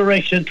right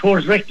direction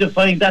towards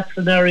rectifying that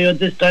scenario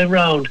this time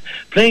round.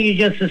 Playing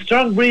against a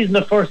strong breeze in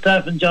the first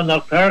half in John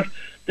Locke Park,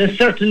 they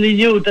certainly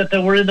knew that they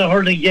were in a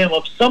hurling game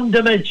of some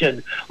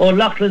dimension.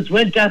 O'Loughlin's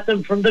went at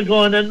them from the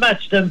gun and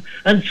matched them,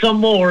 and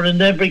some more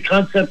in every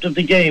concept of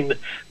the game.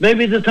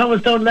 Maybe the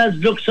Thomastown lads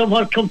looked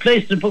somewhat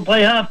complacent, but by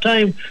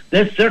half-time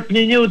they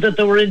certainly knew that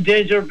they were in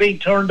danger of being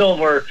turned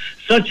over.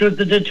 Such was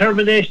the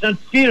determination and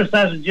fierce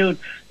attitude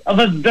of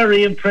a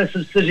very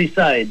impressive City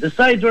side. The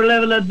sides were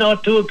level at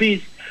 0-2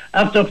 apiece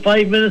after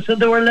 5 minutes,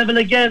 and they were level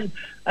again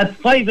at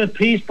 5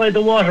 apiece by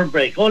the water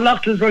break.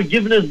 O'Loughlin's were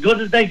given as good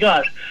as they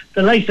got.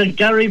 The likes of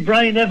Gary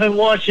Bryan, Evan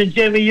Walsh and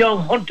Jamie Young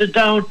hunted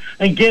down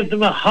and gave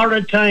them a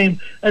horrid time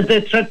as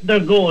they threatened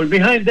their goal.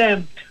 Behind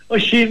them,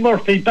 O'Sheen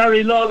Murphy,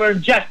 Barry Lawler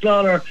and Jack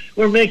Lawler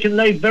were making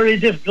life very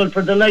difficult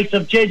for the likes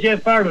of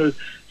JJ Farrell,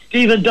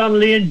 Stephen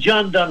Donnelly and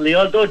John Donnelly,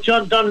 although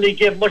John Donnelly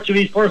gave much of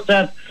his first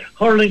half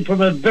hurling from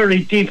a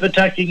very deep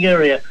attacking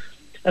area.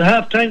 At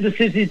half-time, the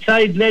City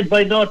side led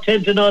by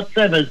 0-10 to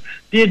 0-7.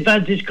 The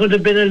advantage could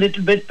have been a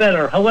little bit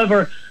better.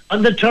 However,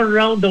 on the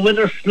turnaround, the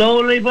winner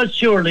slowly but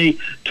surely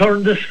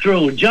turned the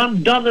screw.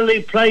 John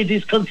Donnelly plied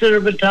his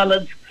considerable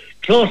talents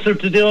closer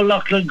to the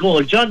O'Loughlin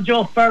goal. John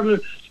Joe Farrell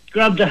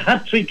grabbed a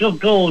hat-trick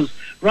of goals.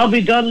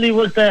 Robbie Donnelly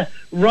was the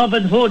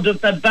Robin Hood of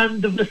the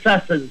band of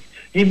assassins.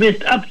 He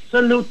missed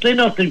absolutely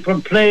nothing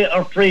from play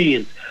or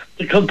freeze.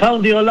 To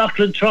compound the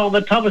O'Loughlin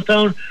trauma,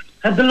 Thomastown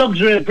had the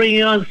luxury of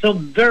bringing on some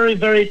very,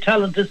 very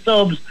talented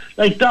subs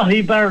like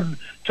Dahi Byrne,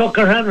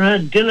 Tucker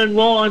Hanrahan, Dylan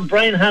Waugh and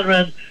Brian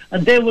Hanrahan,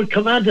 and they would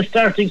command a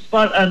starting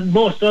spot on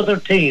most other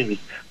teams.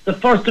 The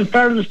first of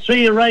Farrell's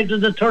three arrived in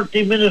the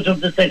 30th minute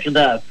of the second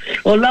half.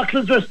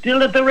 O'Loughlin's were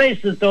still at the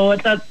races, though,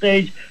 at that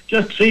stage,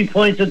 just 3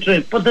 points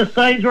adrift, but the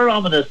signs were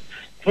ominous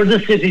for the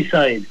City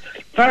side.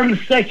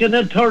 Farrell's second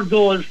and third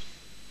goals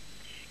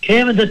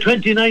came in the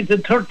 29th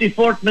and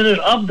 34th minute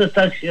of the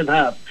second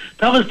half.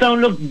 Thomastown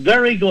looked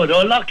very good.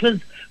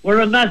 O'Loughlin's were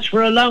a match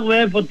for a long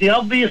way, but the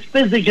obvious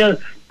physical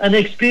and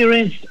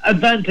experienced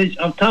advantage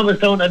of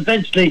Thomastown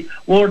eventually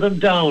wore them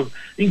down.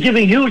 In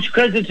giving huge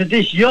credit to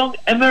this young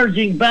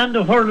emerging band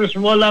of hurlers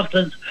from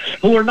O'Loughlin's,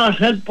 who were not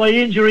helped by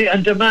injury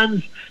and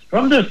demands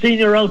from their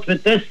senior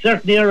outfit, they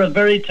certainly are a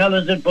very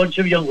talented bunch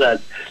of young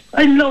lads.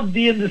 I love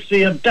the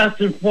industry of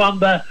Dustin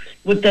Fwamba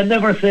with the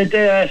never say die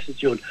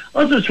attitude.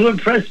 Others who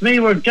impressed me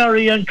were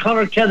Gary and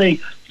Conor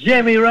Kelly,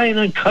 Jamie Ryan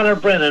and Conor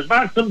Brennan.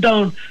 Mark them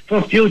down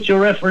for future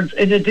reference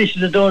in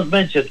addition to those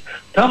mentioned.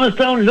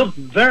 Thomastown looked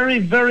very,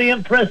 very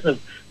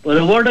impressive, but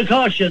a word of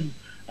caution,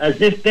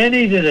 as if they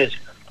needed it.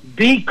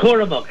 Beat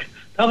Curramack.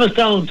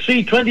 Thomastown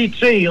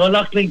 323,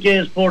 O'Loughlin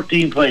Gaze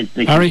 14 points.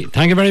 Barry,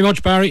 thank you very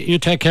much, Barry. You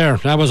take care.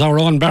 That was our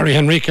own Barry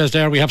Henriquez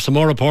there. We have some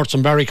more reports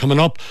on Barry coming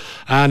up.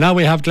 Now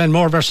we have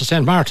Glenmore versus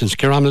St Martin's.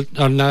 Kieran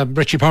and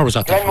Richie Power was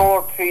at that.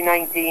 Glenmore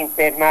 319,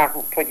 St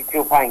Martin's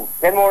 22 points.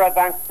 Glenmore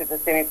advanced to the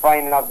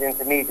semi-final of the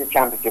Intermediate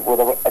Championship with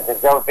a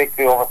deserved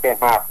victory over St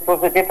Martin's. It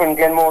was a different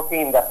Glenmore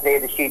team that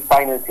played the sheet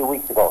final 2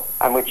 weeks ago.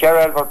 And with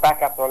Gerald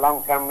back after a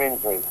long-term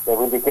injury, they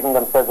will be giving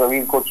themselves a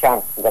real good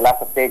chance in the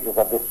latter stages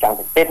of this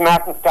championship. St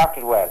Martin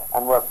started well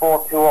and were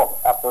 4-2 up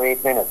after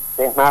 8 minutes.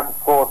 St Martin's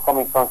scores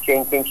coming from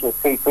Shane Kinch with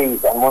 3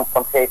 frees and 1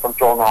 from play from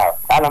Joe Maher.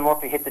 Alan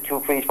Murphy hit the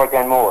 2 frees for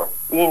Glenmore.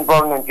 Ian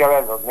Byrne and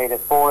Gerald made it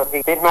 4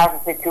 apiece. St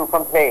Martin's hit 2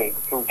 from play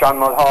through John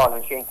Mulhall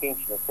and Shane Kinch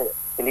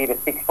to leave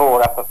it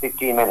 6-4 after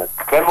 15 minutes.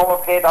 Glenmore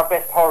played their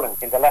best hurling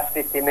in the last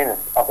 15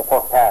 minutes of the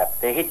first half.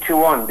 They hit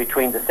 2-1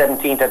 between the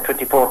 17th and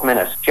 24th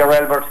minutes.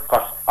 Gerald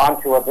got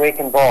onto a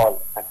breaking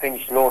ball and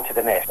finished low to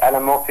the net.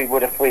 Alan Murphy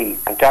with a free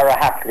and Dara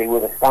Hackley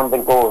with a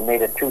scramble goal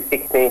made it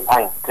 2-6 to 8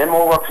 points.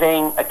 Glenmore were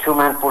playing a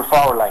 2-man full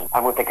forward line,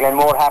 and with the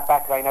Glenmore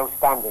half-back line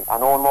outstanding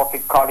and Owen Murphy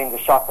calling the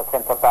shots at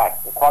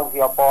centre-back, the quality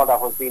of ball that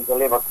was being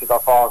delivered to their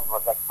forwards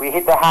was like, we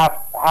hit the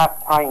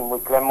half-time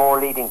with Glenmore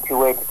leading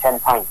 2-8 to 10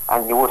 points,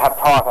 and you would have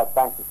thought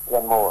advantage to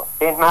Glenmore.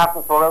 St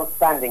Martin's were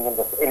outstanding in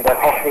the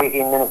first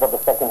 18 minutes of the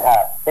second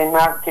half. St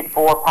Martin's hit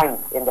 4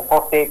 points in the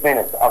first 8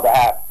 minutes of the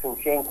half through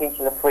Shane Kinch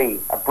a free,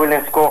 a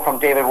brilliant score from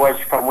David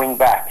Welsh from wing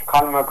back,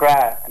 Colin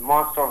McGrath, a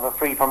monster of a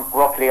free from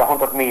roughly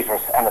 100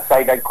 metres, and a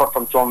sideline cut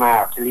from Joe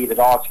Maher to leave it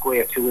all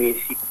square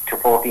 2-8 to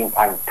 14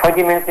 points.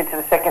 20 minutes into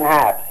the second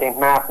half, St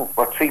Martin's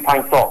were 3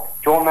 points up.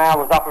 Joe Maher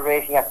was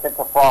operating at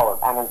centre forward,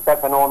 and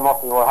himself and Owen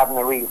Murphy were having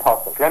a real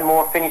tussle.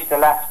 Glenmore finished the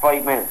last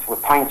 5 minutes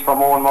with points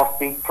from Owen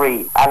Murphy,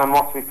 3, Alan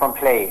Murphy from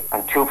play,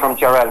 and 2 from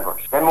Ger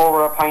Elbert. Glenmore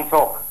were a point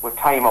up with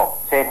time up.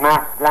 St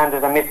Martin's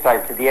landed a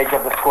missile to the edge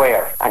of the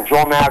square, and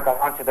Joe Maher got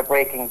onto the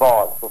breaking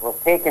ball, which was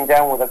taken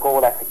down with a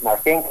goal at the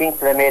mark. Shane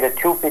Kingsley made it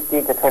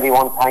 2:15 to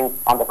 21 points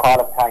on the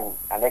call of time,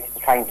 and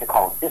extra time to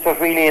count. This was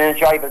really an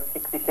enjoyable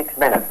 66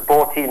 minutes,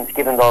 both teams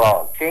giving their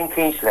all. Shane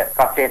Kingsley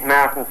got St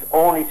Martin's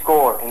only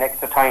score in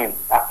extra time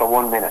after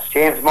 1 minute.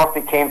 James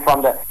Murphy came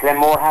from the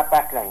Glenmore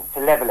half-back line to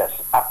level it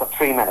after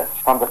 3 minutes.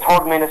 From the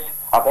 3rd minute,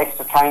 of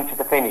extra time to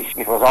the finish,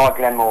 it was all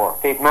Glenmore.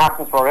 St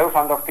Martin's were out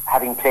on their feet,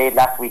 having played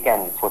last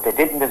weekend, but they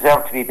didn't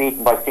deserve to be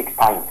beaten by 6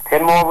 points.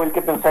 Glenmore will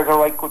give themselves a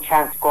right good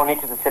chance going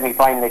into the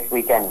semi-final next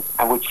weekend,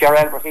 and with Cher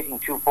Albert hitting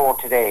 2-4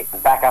 today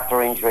and back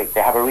after injury,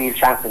 they have a real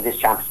chance in this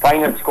championship.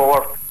 Final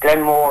score: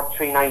 Glenmore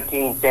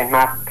 319, St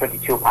Martin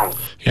 22 points.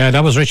 Yeah,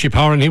 that was Richie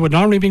Power, and he would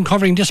normally been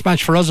covering this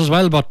match for us as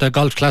well, but the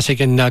Golf Classic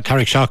in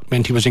Carrickshock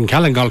meant he was in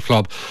Callan Golf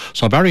Club.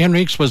 So Barry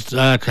Henriques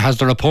has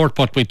the report,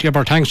 but we give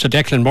our thanks to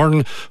Declan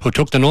Byrne, who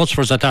took the notes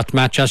for us at that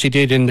match, as he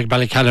did in the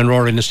Ballycallan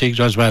Roar in the Sigs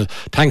as well.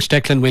 Thanks,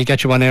 Declan. We'll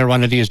get you on air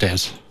one of these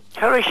days.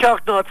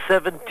 Carrickshock not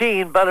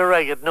 17,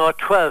 Ballyragget not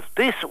 12.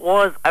 This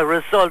was a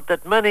result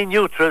that many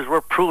neutrals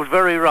were proved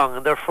very wrong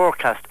in their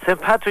forecast.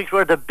 St Patrick's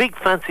were the big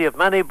fancy of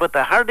many, but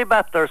the hardy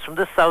battlers from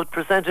the south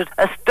presented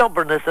a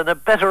stubbornness and a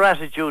better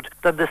attitude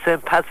than the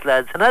St Pat's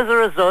lads, and as a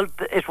result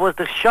it was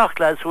the Shock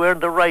lads who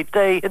earned the right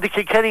day in the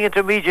Kilkenny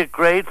Intermediate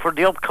grade for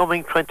the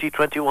upcoming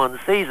 2021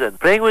 season.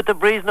 Playing with the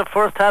breeze in the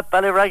first half,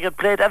 Ballyragget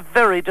played a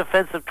very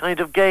defensive kind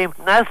of game,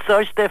 and as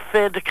such they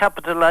failed to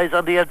capitalise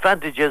on the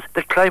advantages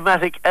the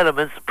climatic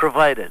elements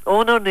provided.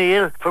 Owen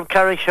O'Neill from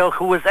Carrickshock,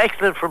 who was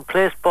excellent from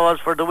place balls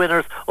for the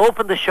winners,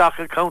 opened the Shock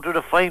account with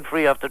a fine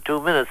free after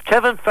 2 minutes.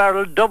 Kevin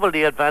Farrell doubled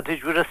the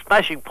advantage with a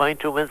smashing point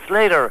 2 minutes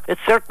later. It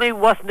certainly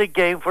wasn't a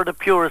game for the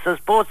purists, as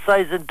both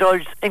sides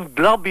indulged in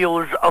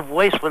globules of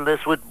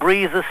wastefulness, with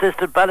Breeze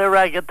assisted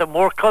Ballyragget the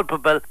more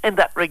culpable in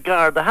that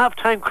regard. The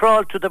half-time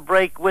crawled to the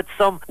break with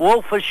some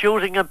woeful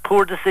shooting and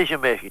poor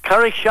decision making.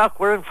 Carrickshock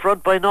were in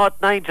front by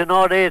 0-9 to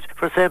 0-8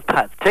 for St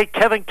Pat's. Take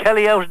Kevin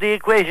Kelly out of the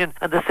equation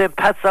and the St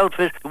Pat's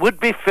outfit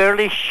would be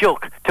fairly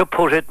shook, to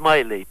put it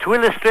mildly. To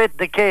illustrate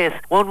the case,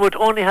 one would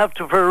only have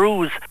to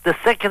peruse the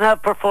second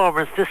half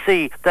performance to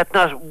see that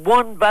not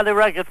one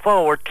Ballyragget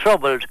forward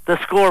troubled the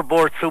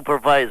scoreboard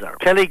supervisor.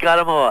 Kelly got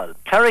them all.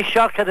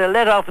 Carrickshock had a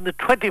let-off in the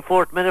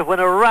 24th minute when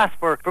a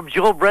rasper from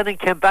Joe Brennan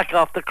came back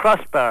off the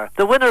crossbar.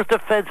 The winners'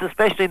 defence,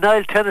 especially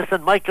Niall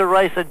Tennyson, Michael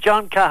Rice and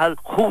John Cahill,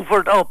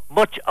 hoovered up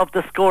much of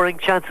the scoring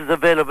chances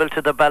available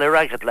to the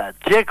Ballyragget lads.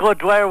 Jake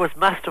O'Dwyer was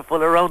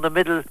masterful around the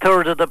middle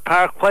third of the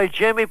park, while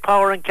Jamie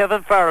Power and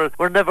Kevin Farrell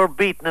were never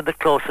beaten in the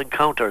close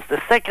encounters.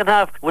 The second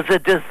half was a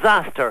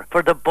disaster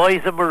for the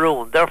boys in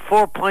maroon. Their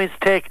 4 points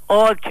take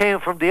all came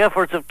from the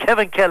efforts of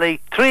Kevin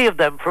Kelly, 3 of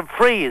them from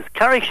frees.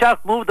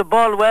 Carrickshock moved the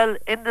ball well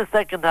in the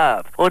second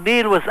half.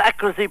 O'Neill was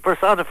accuracy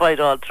personified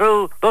all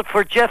through, but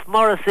for Jeff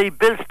Morrissey,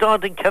 Bill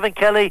Staunton, Kevin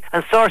Kelly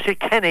and Saoirse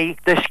Kenny,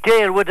 the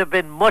scale would have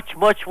been much,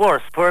 much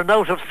worse for an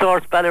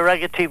out-of-sorts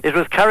Ballyragget team. It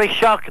was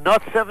Carrickshock,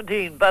 not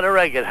 17.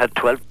 Ballyragget had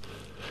 12.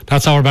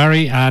 That's our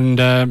Barry, and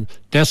I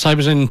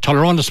was in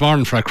Tullaroan this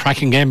morning for a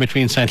cracking game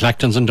between St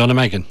Lactans and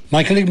Dunnamaggin.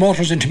 Michael League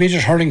Motors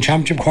Intermediate Hurling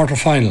Championship quarter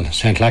final.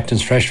 St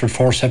Lactans Freshford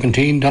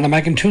 4-17,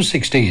 Dunnamaggin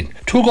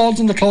 2-16. 2 goals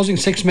in the closing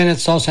 6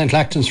 minutes saw St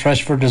Lactans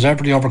Freshford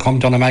deservedly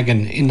overcome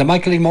Dunnamaggin in the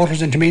Michael League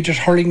Motors Intermediate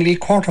Hurling League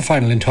quarter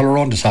final in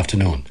Tullaroan this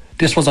afternoon.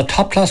 This was a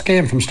top class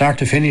game from start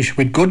to finish,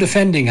 with good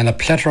defending and a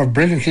plethora of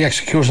brilliantly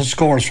executed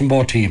scores from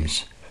both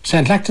teams.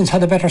 St Lactans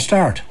had a better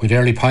start, with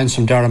early points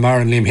from Dara Maher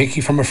and Liam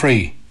Hickey from a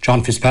free.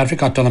 John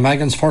Fitzpatrick got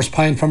Dunnamaggin's first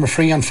point from a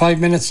free on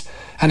 5 minutes,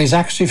 and his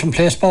accuracy from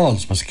place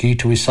balls was key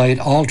to his side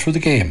all through the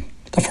game.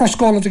 The first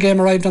goal of the game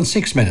arrived on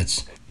 6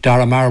 minutes.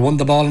 Dara Maher won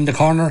the ball in the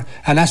corner,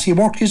 and as he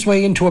worked his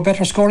way into a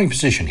better scoring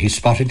position, he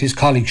spotted his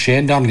colleague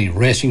Shane Donnelly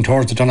racing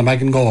towards the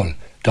Dunnamaggin goal.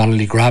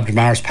 Donnelly grabbed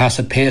Maher's pass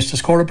at pace to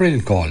score a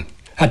brilliant goal.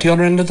 At the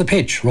other end of the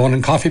pitch,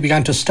 Ronan Coffey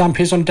began to stamp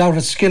his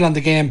undoubted skill on the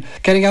game,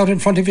 getting out in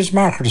front of his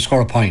marker to score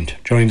a point.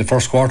 During the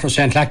first quarter,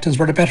 St Lactans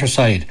were the better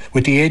side,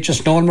 with the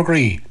ageless Noel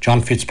McGree,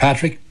 John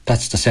Fitzpatrick,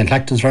 that's the St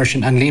Lactans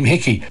version, and Liam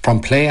Hickey from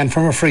play and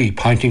from a free,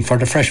 pointing for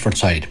the Freshford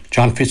side.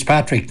 John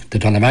Fitzpatrick, the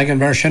Dunnamaggin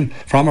version,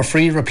 from a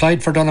free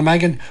replied for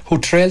Dunnamaggin, who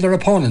trailed their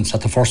opponents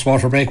at the first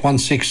water break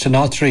 1-6 to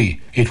 0-3.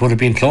 It would have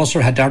been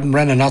closer had Darren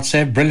Brennan not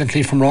saved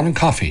brilliantly from Ronan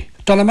Coffey.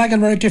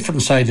 Dunnamaggin were a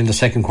different side in the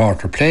second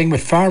quarter, playing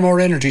with far more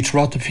energy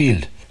throughout the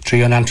field.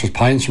 3 unanswered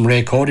points from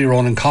Ray Cody,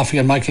 Ronan Coffey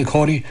and Michael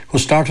Cody, who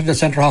started at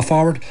centre half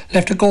forward,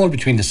 left a goal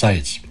between the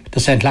sides. The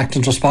St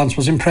Lactans response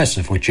was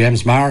impressive, with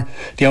James Maher,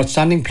 the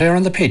outstanding player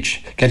on the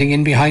pitch, getting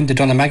in behind the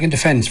Dunnamaggin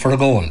defence for a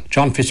goal.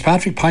 John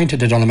Fitzpatrick pointed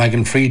the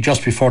Dunnamaggin free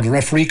just before the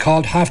referee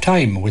called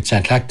half-time, with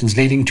St Lactans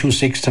leading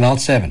 2-6 to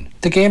 0-7.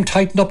 The game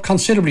tightened up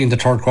considerably in the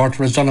third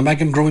quarter as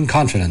Dunnamaggin grew in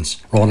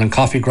confidence. Ronan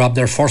Coffey grabbed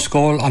their first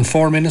goal on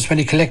 4 minutes when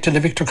he collected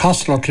a Victor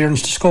Costello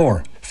clearance to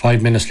score.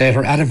 5 minutes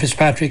later, Adam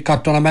Fitzpatrick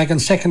got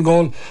Dunnamaggin's second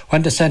goal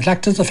when the St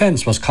Lactans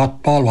defence was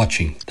caught ball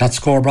watching. That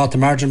score brought the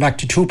margin back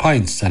to 2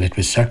 points, and it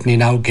was certainly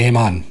now game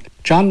on.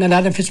 John and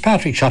Adam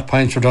Fitzpatrick shot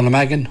points for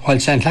Dunnamaggin, while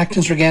St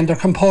Lactans regained their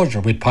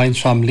composure with points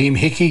from Liam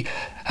Hickey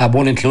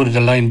One included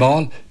a line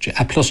ball,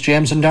 plus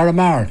James and Dara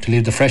Marr to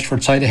leave the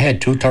Freshford side ahead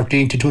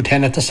 2-13 to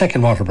 2-10 at the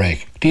second water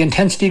break. The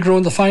intensity grew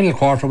in the final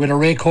quarter with a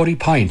Ray Cody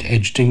point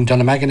edging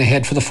Donegagan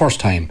ahead for the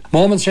first time.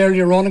 Moments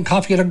earlier, Ronan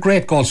Coffey had a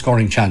great goal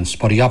scoring chance,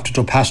 but he opted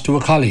to pass to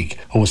a colleague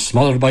who was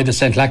smothered by the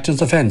St. Lactans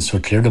defence, who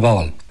cleared the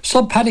ball.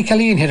 Sub Paddy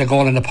Killeen hit a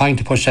goal and a point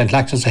to push St.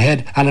 Lactans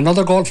ahead, and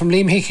another goal from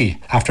Liam Hickey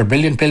after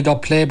brilliant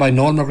build-up play by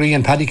Noel McGree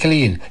and Paddy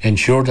Killeen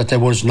ensured that there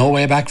was no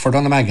way back for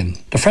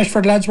Donegagan. The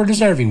Freshford lads were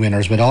deserving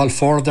winners with all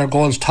 4 of their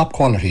goals top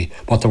quality,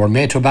 but they were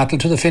made to battle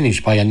to the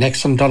finish by an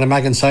excellent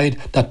Donegagan side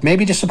that may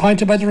be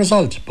disappointed by the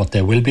result, but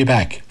they will be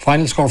back.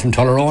 Final score from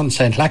Tullaroan,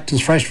 St.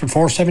 Lactans Freshford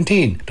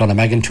 4-17,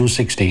 Donegagan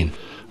 2-16.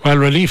 Well,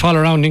 relief all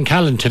around in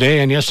Callan today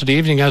and yesterday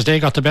evening as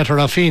they got the better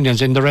of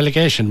Fenians in the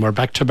relegation. We're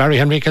back to Barry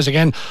Henriquez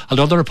again,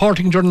 although the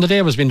reporting during the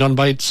day was being done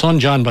by son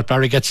John, but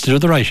Barry gets to do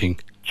the writing.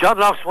 John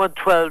Locke's won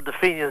 12, the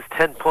Fenians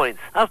 10 points.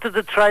 After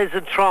the trials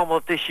and trauma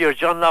of this year,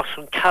 John Locke's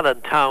from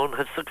Callan Town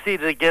has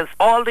succeeded against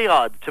all the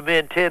odds to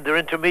maintain their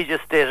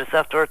intermediate status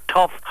after a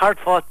tough,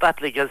 hard-fought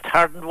battle against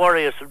hardened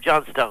warriors from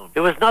Johnstown.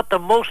 It was not the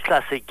most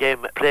classic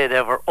game played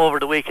ever over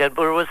the weekend,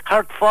 but it was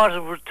hard-fought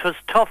and it was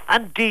tough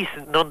and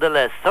decent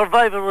nonetheless.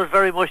 Survival was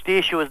very much the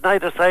issue as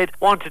neither side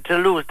wanted to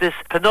lose this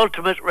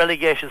penultimate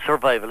relegation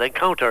survival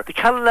encounter. The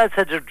Callan lads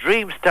had their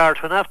dream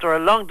start when after a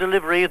long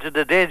delivery into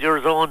the danger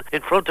zone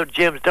in front of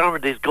James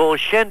Dermody's goal,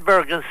 Shane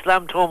Bergen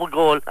slammed home a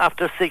goal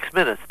after 6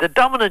 minutes. The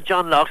dominant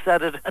John Locks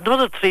added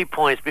another 3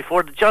 points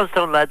before the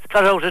Johnstown lads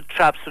got out of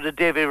traps with a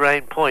Davy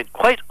Ryan point.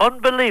 Quite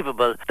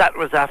unbelievable that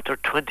was after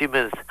 20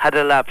 minutes had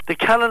elapsed. The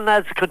Callan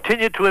lads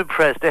continued to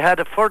impress. They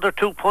had a further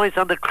 2 points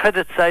on the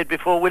credit side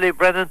before Willie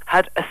Brennan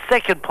had a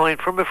second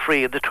point from a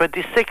free in the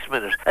 26th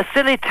minute. A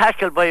silly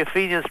tackle by a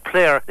Fenians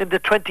player in the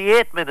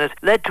 28th minute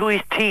led to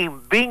his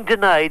team being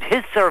denied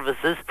his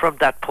services from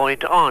that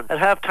point on. At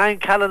half-time,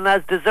 Callan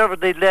lads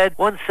deservedly led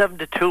 1-7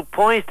 2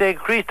 points. They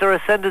increased their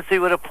ascendancy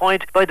with a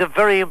point by the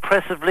very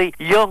impressively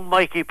young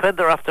Mikey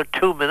Pender after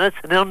 2 minutes.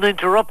 An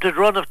uninterrupted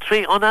run of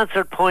 3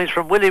 unanswered points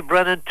from Willie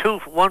Brennan,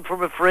 2-1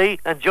 from a free,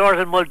 and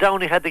Jordan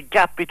Muldowney had the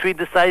gap between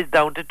the sides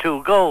down to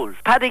 2 goals.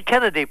 Paddy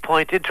Kennedy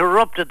point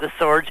interrupted the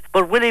surge,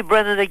 but Willie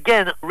Brennan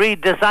again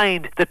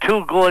redesigned the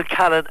 2-goal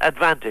Callan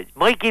advantage.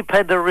 Mikey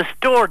Pender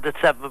restored the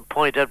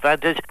 7-point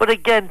advantage, but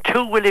again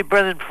 2 Willie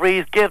Brennan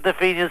frees gave the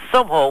Fenians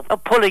some hope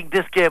of pulling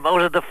this game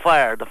out of the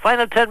fire. The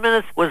final 10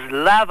 minutes was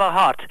lava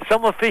hot.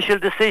 Some official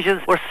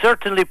decisions were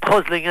certainly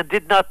puzzling and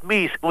did not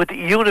meet with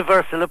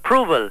universal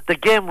approval. The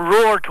game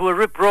roared to a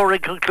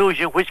rip-roaring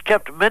conclusion which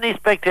kept many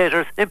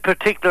spectators, in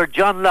particular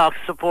John Locke's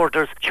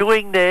supporters,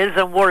 chewing nails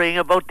and worrying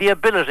about the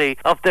ability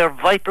of their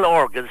vital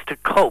organs to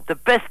cope. The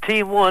best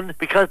team won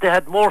because they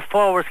had more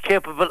forwards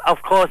capable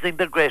of causing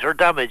the greater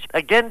damage.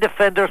 Again,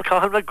 defenders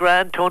Cathal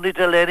McGrath and Tony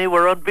Delaney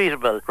were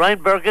unbeatable.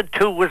 Ryan Bergen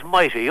too was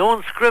mighty.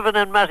 Owen Scriven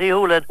and Matty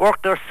Hoolan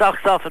worked their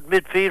socks off at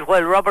midfield,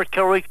 while Robert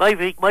Kerwick,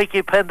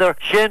 Mikey Pender,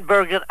 Shane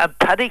Bergen and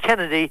Paddy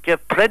Kennedy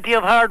gave plenty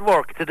of hard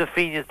work to the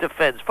Fenians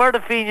defence. For the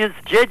Fenians,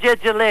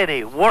 JJ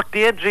Delaney worth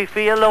the entry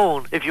fee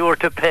alone if you were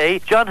to pay.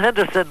 John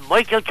Henderson,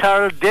 Michael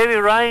Carroll, Davy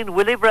Ryan,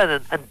 Willie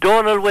Brennan and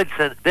Donald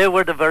Wilson, they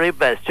were the very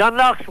best. John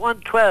Locke's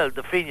won 12,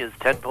 the Fenians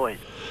 10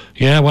 points.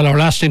 Yeah, well, our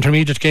last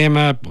intermediate game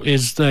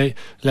is the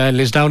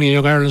Lisdowney and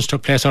Young Ireland's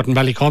took place out in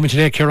Ballycomey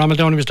today. Ciarán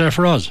Muldowney was there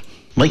for us.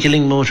 Michael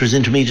Lyng Motors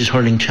Intermediate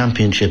Hurling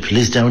Championship.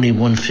 Lisdowney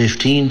won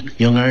 15,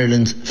 Young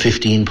Ireland's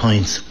 15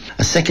 points.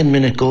 A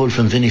second-minute goal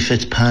from Vinnie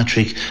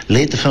Fitzpatrick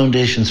laid the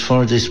foundations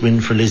for this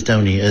win for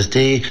Lisdowney as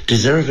they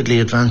deservedly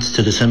advanced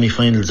to the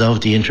semi-finals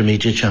of the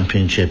Intermediate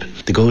Championship.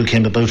 The goal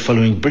came about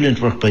following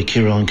brilliant work by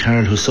Ciarán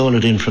Carroll, who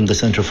soloed in from the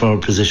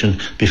centre-forward position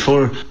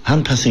before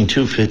hand-passing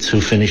to Fitz,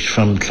 who finished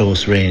from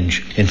close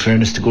range. In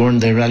fairness to Gordon,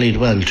 they rallied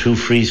well. 2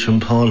 frees from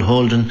Paul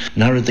Holden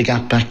narrowed the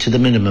gap back to the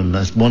minimum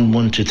as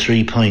 1-1 to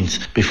 3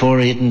 points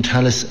before Aidan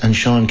Tallis and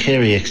Sean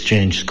Carey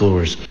exchanged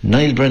scores.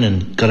 Niall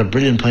Brennan got a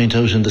brilliant point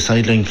out on the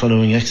sideline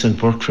following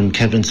excellent work from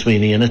Kevin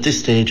Sweeney, and at this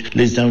stage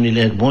Lisdowney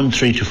led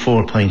 1-3 to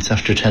 4 points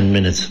after 10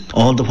 minutes.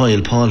 All the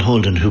while Paul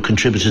Holden, who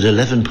contributed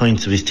 11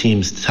 points of his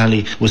team's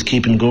tally, was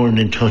keeping Gordon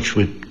in touch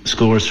with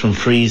scores from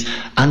frees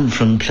and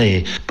from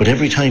play, but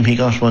every time he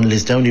got one,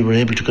 Lisdowney were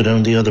able to go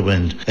down the other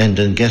end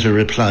and get a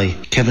reply.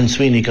 Kevin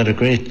Sweeney got a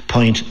great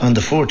point on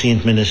the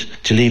 14th minute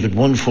to leave it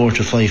 1-4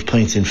 to 5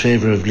 points in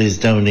favour of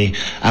Lisdowney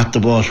at the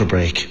water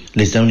break.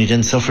 Lisdowney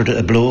then suffered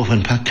a blow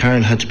when Pat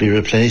Carroll had to be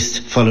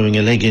replaced following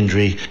a leg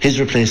injury.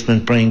 His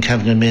replacement, Brian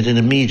Kavanagh, made an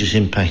immediate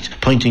impact,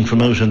 pointing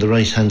from out on the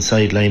right hand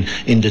sideline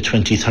in the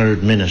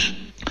 23rd minute.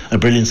 A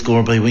brilliant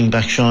score by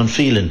wing-back Sean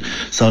Phelan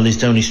saw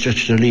Lisdowney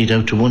stretch their lead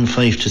out to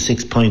 1-5 to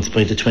 6 points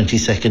by the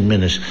 22nd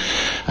minute.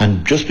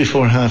 And just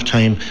before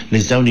half-time,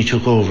 Lisdowney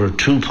took over.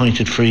 2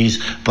 pointed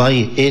frees by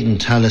Aidan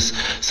Tallis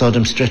saw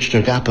them stretch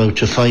their gap out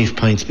to 5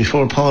 points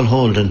before Paul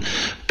Holden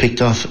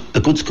picked off a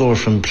good score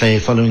from play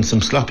following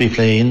some sloppy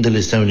play in the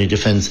Lisdowney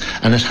defence.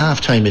 And at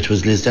half-time it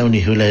was Lisdowney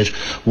who led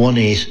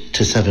 1-8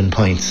 to 7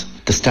 points.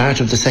 The start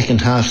of the second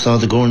half saw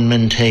the Gowran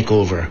men take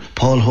over.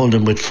 Paul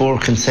Holden with 4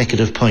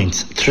 consecutive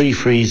points, 3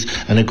 frees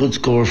and a good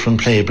score from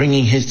play,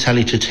 bringing his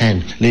tally to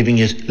 10, leaving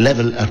it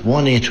level at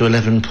 1-8 to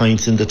 11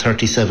 points in the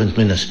 37th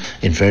minute.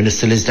 In fairness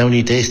to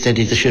Lisdowney, they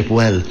steadied the ship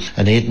well.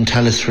 An Aidan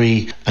Tallis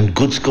free and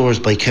good scores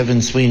by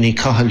Kevin Sweeney,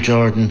 Cathal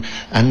Jordan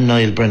and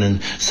Nickey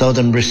Brennan saw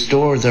them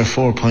restore their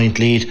 4-point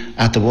lead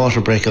at the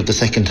water break of the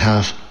second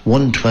half,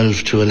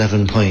 112 to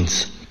 11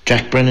 points.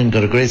 Jack Brennan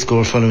got a great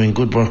score following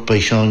good work by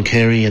Sean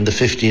Carey in the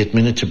 50th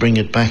minute to bring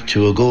it back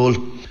to a goal.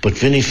 But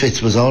Vinny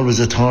Fitz was always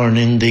a thorn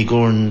in the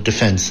Gowran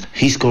defence.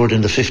 He scored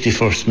in the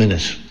 51st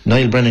minute.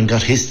 Niall Brennan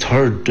got his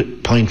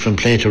 3rd point from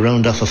play to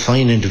round off a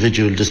fine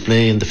individual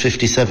display in the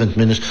 57th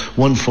minute,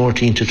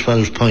 114 to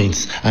 12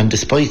 points. And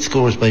despite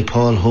scores by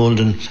Paul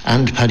Holden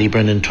and Paddy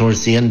Brennan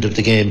towards the end of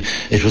the game,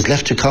 it was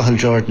left to Cathal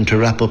Jordan to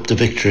wrap up the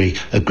victory.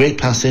 A great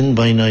pass in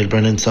by Niall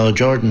Brennan saw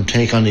Jordan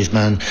take on his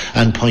man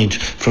and point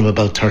from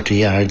about 30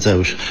 yards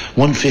out.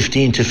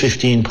 115 to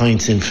 15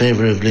 points in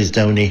favour of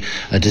Lisdowney.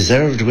 A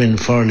deserved win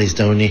for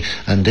Lisdowney,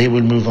 and they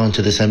will move on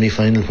to the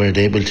semi-final where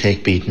they will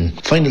take Beaton.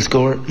 Final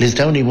score,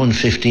 Lisdowney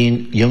 115,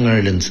 Young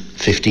Ireland's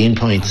 15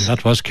 points. And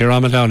that was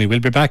Ciarán Muldowney. We'll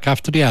be back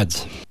after the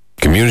ads.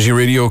 Community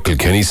Radio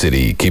Kilkenny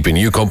City, keeping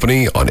you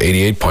company on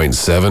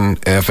 88.7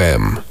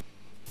 FM.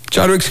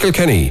 Chadwick's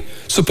Kilkenny,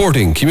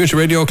 supporting Community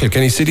Radio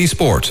Kilkenny City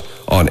Sport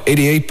on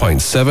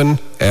 88.7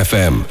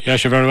 FM.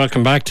 Yes, you're very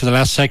welcome back to the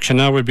last section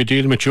now. We'll be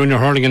dealing with junior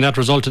hurling and that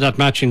result of that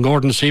match in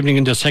Gordon this evening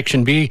in the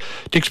Section B.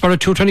 Dicksboro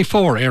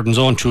 224, Airdens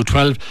Own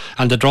 212,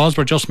 and the draws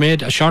were just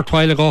made a short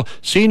while ago.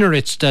 Senior,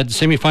 it's the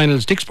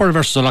semi-finals, Dicksboro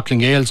versus O'Loughlin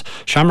Gales,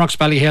 Shamrocks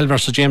Ballyhale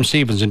versus James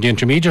Stephens. In the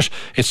intermediate,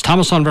 it's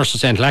Thomason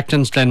versus St.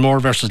 Lactans, Glenmore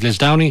versus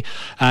Lisdowney,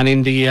 and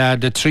in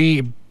the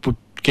 3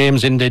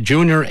 games in the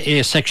junior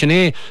A Section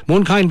A,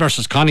 Moonkind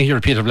versus Connie,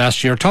 repeat of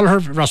last year,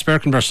 Tullher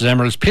Rosbercon versus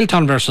Emeralds,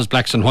 Pilton versus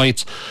Blacks and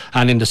Whites,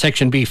 and in the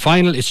Section B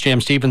final it's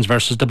James Stephens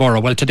versus the Borough.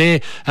 Well,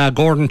 today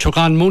Gordon took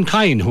on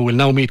Moonkind, who will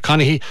now meet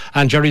Connie,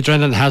 and Jerry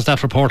Drennan has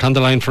that report on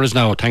the line for us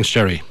now. Thanks,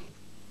 Jerry.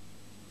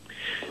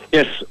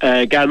 Yes,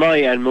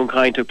 Galmoy and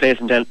Moonkind took place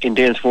in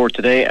Danesfort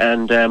today,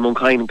 and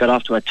Moonkind got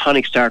off to a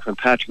tonic start when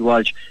Patrick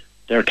Walsh,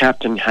 their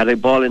captain, had a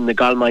ball in the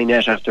Galmoy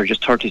net after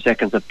just 30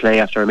 seconds of play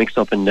after a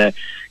mix-up in the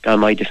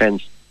Galmoy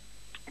defence.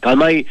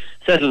 Galmoy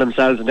settled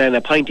themselves, and then a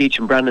point each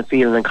from Brandon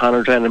Phelan and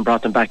Conor Drennan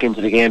brought them back into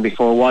the game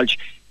before Walsh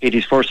hit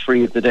his first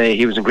free of the day.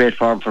 He was in great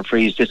form for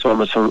frees. This one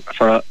was for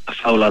a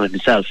foul on it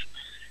himself.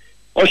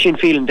 Oisin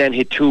Phelan then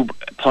hit 2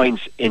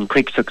 points in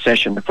quick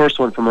succession. The first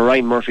one from a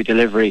Ryan Murphy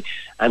delivery,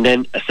 and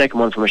then a second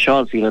one from a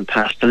Sean Phelan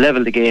pass to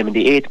level the game in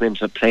the 8th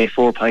minute of play,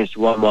 4 points to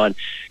 1-1.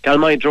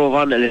 Galmoy drove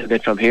on a little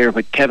bit from here,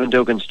 with Kevin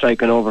Duggan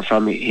striking over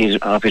from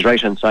off his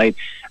right hand side,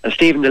 and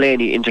Stephen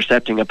Delaney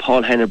intercepting a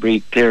Paul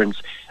Hennebree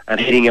clearance and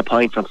hitting a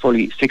point from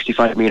fully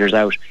 65 metres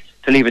out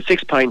to leave it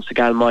 6 points to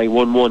Galmoy,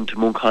 1-1 to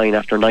Moonkind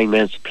after 9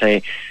 minutes of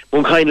play.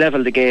 Moonkind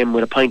levelled the game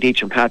with a point each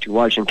from Patrick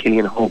Walsh and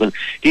Killian Hogan.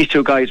 These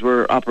 2 guys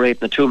were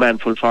operating a 2-man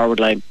full forward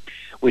line,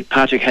 with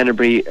Patrick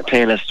Hennebree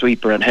playing as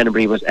sweeper, and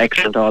Hennebree was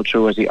excellent all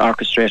through as he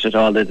orchestrated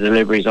all the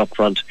deliveries up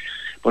front.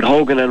 But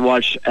Hogan and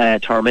Walsh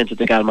tormented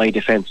the Galmoy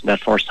defence in that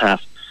first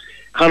half.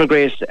 Conor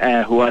Grace,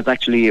 who was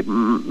actually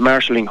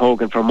marshalling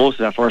Hogan for most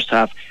of that first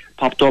half,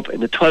 popped up in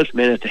the 12th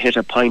minute to hit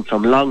a point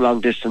from long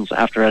distance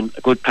after a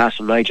good pass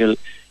from Nigel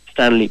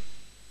Stanley.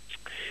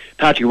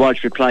 Patrick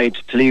Walsh replied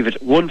to leave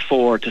it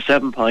 1-4 to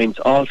 7 points,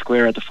 all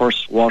square at the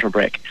first water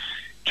break.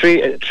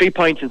 3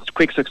 points in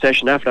quick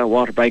succession after that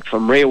water break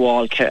from Ray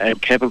Wall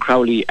and Kevin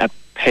Crowley at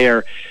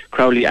pair.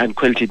 Crowley and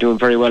Quilty doing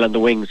very well on the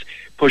wings,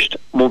 pushed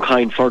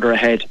Moonkind further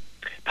ahead.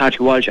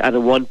 Patrick Walsh added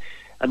 1.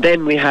 And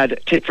then we had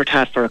tit for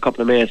tat for a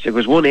couple of minutes. It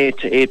was 1-8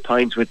 to 8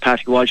 points with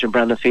Patrick Walsh and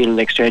Brandon Phelan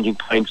exchanging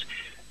points.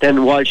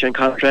 Then Walsh and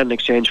Conor Drennan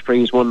exchanged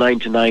frees,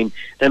 1-9 to 9.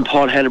 Then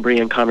Paul Hennebree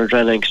and Conor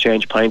Drennan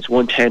exchanged points,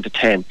 1-10 to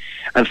 10.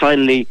 And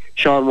finally,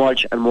 Sean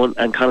Walsh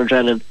and Conor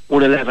Drennan,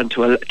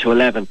 1-11 to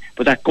 11.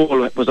 But that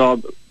goal was all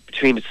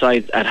between the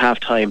sides at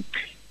half-time.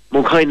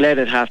 Moonkind led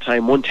at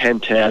half-time,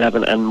 1-10 to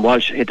 11, and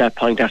Walsh hit that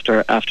point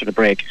after the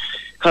break.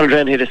 Conor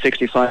Drennan hit a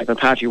 65, and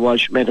Patrick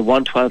Walsh made it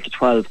 1-12 to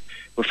 12.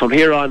 But from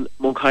here on,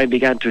 Moonkind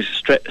began to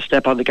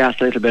step on the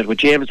gas a little bit, with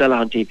James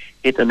Delahanty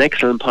hitting an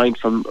excellent point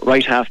from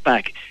right half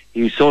back.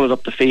 He sold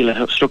up the field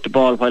and struck the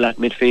ball while at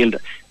midfield,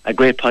 a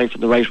great point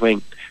from the right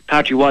wing.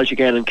 Patrick Walsh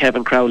again and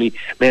Kevin Crowley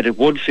made it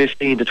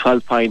 1-15 to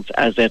 12 points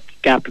as that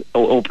gap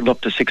opened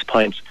up to 6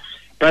 points.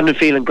 Brandon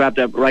Phelan grabbed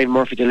a Ryan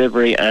Murphy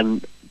delivery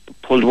and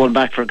pulled one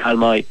back for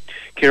Galmoy.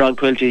 Kieran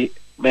Quilty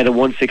made it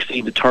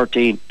 1-16 to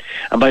 13.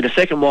 And by the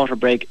second water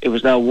break, it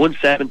was now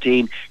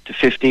 1-17 to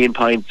 15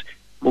 points.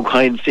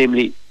 Moonkind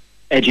seemingly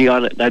edgy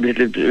on it a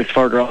little bit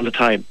further all the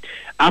time.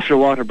 After the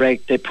water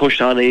break, they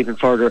pushed on even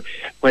further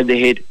when they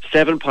hit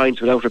 7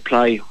 points without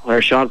reply,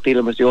 where Sean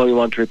Phelan was the only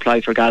one to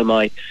reply for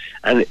Galmoy.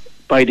 And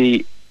by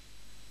the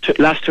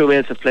last 2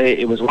 minutes of play,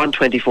 it was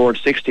 1-24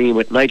 to 16,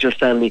 with Nigel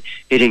Stanley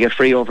hitting a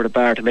free over the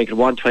bar to make it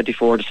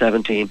 1-24 to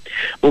 17.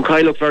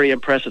 Moonkind looked very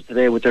impressive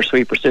today with their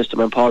sweeper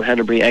system, and Paul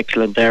Hennebree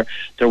excellent there.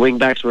 Their wing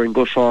backs were in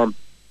good form,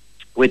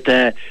 with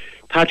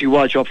Patrick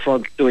Walsh up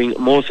front doing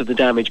most of the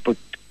damage, but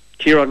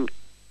Kieran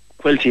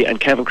Quilty and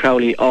Kevin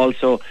Crowley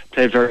also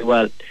played very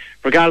well.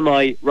 For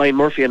Galmoy, Ryan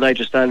Murphy and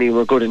Nigel Stanley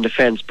were good in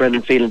defence.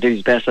 Brendan Phelan did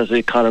his best, as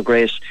did Conor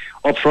Grace.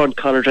 Up front,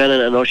 Conor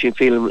Drennan and Oisin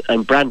Phelan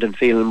and Brandon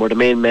Phelan were the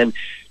main men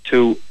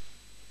to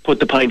put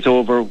the points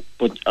over,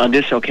 but on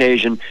this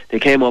occasion they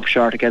came up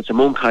short against a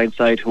Moonkind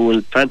side who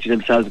will fancy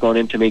themselves going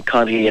in to meet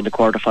Conhee in the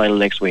quarter-final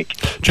next week.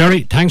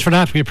 Jerry, thanks for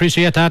that. We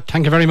appreciate that.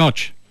 Thank you very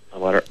much.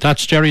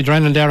 That's Jerry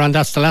Drennan there, and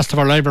that's the last of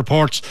our live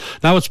reports.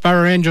 Now it's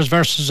Barrow Rangers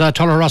versus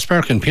Tullogher Ross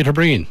Birkin. Peter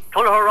Breen.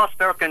 Tullogher Ross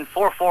Birkin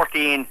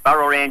 4-14,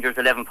 Barrow Rangers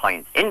 11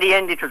 points. In the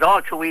end, it was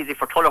all too easy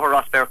for Tullogher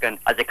Ross Birkin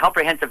as they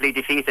comprehensively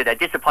defeated a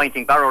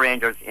disappointing Barrow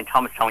Rangers in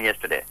Thomastown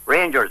yesterday.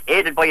 Rangers,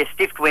 aided by a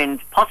stiff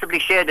wind, possibly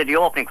shaded the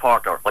opening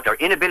quarter, but their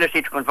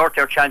inability to convert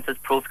their chances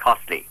proved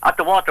costly. At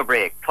the water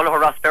break, Tullogher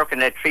Ross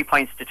Birkin led 3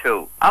 points to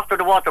 2. After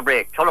the water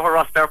break, Tullogher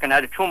Ross Birkin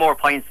added 2 more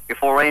points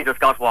before Rangers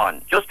got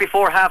 1. Just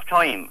before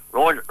half-time,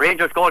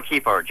 Rangers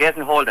goalkeeper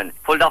Jason Holden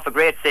pulled off a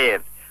great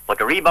save, but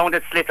the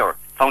rebounded slitter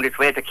found its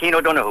way to Keane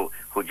O'Donoghue,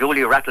 who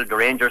duly rattled the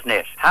Rangers'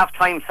 net.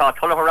 Half-time saw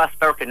Tullogher Ross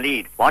Birkin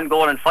lead 1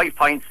 goal and 5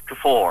 points to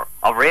 4.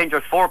 Of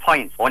Rangers' 4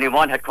 points, only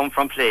 1 had come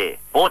from play.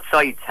 Both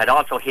sides had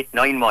also hit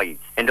 9 wides.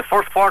 In the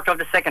first quarter of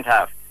the second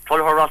half,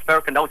 Tullogher Ross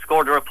Birkin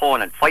outscored their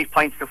opponent 5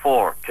 points to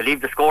 4 to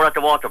leave the score at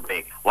the water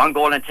break. 1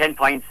 goal and 10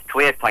 points to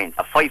 8 points,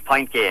 a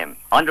 5-point game.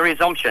 On the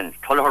resumption,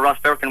 Tullogher Ross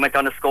Birkin went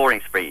on a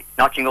scoring spree,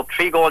 notching up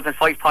 3 goals and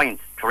 5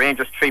 points to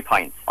Rangers 3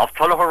 points. Of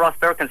Tullogher Ross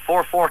Birkin's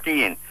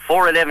 4-14,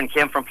 4-11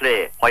 came from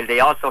play, while they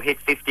also hit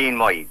 15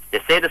 wides.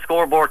 They say the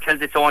scoreboard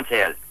tells its own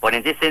tale, but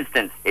in this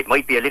instance, it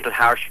might be a little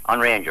harsh on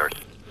Rangers.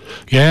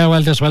 Yeah,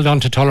 well done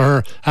to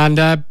Tullogher.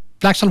 And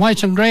Blacks and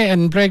Whites and Grey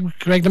and Greg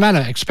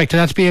Lamanna expected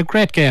that to be a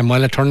great game.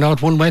 Well, it turned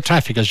out one-way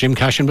traffic, as Jim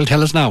Cashin will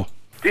tell us now.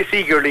 This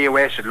eagerly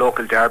awaited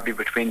local derby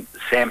between the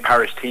same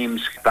parish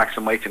teams, Blacks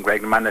and Whites and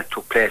Greg Lamanna,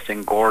 took place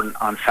in Gordon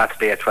on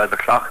Saturday at 12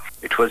 o'clock.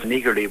 It was an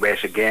eagerly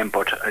awaited game,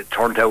 but it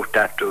turned out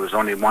that there was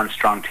only one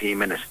strong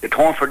team in it. The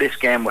tone for this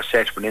game was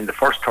set within the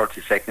first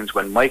 30 seconds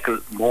when Michael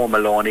Mo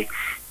Maloney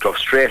drove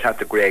straight at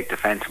the Greg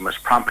defence and was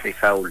promptly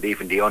fouled,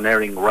 leaving the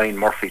unerring Ryan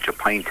Murphy to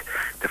point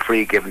the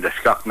free, giving the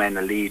Scockmen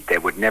a lead they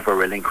would never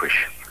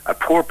relinquish. A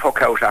poor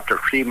puck out after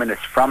 3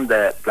 minutes from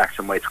the Blacks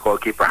and Whites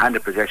goalkeeper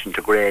handed possession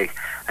to Greg,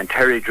 and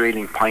Terry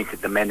Dreeling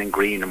pointed the men in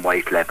green and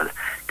white level.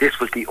 This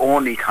was the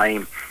only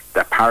time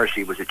that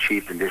parity was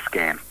achieved in this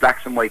game.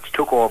 Blacks and Whites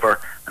took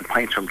over, and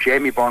points from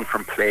Jamie Byrne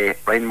from play,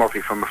 Ryan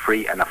Murphy from a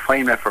free, and a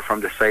fine effort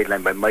from the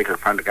sideline by Michael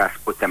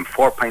Prendergast put them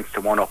 4 points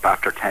to 1 up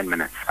after 10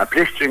 minutes. A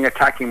blistering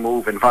attacking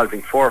move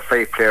involving 4 or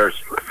 5 players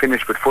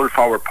finished with full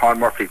forward Paul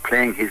Murphy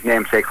playing his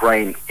namesake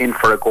Ryan in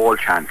for a goal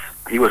chance.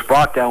 He was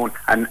brought down,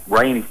 and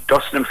Ryan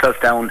dusted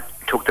himself down,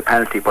 took the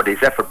penalty, but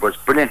his effort was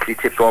brilliantly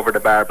tipped over the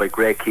bar by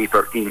Greg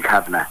keeper Ian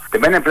Kavanagh. The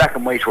men in black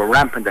and white were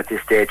rampant at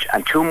this stage,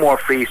 and 2 more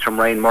frees from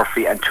Ryan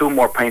Murphy and 2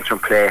 more points from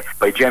play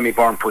by Jamie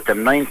Byrne put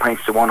them 9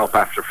 points to 1 up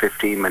after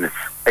 15 minutes.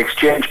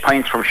 Exchange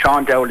points from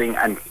Sean Dowling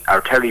and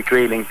Terry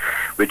Dreeling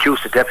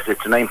reduced the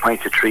deficit to 9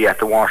 points to 3 at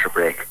the water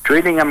break.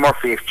 Dreeling and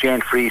Murphy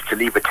exchanged frees to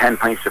leave it 10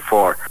 points to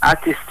 4.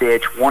 At this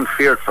stage, one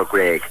feared for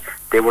Greg.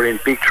 They were in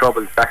big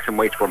trouble. Blacks and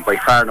Whites were by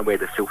far and away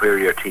the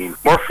superior team.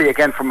 Murphy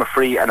again from a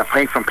free and a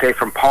point from play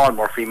from Paul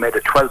Murphy made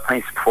it 12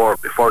 points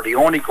before the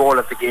only goal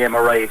of the game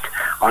arrived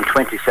on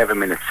 27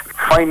 minutes.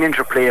 Fine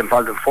interplay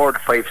involving 4 to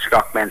 5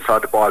 Scockmen saw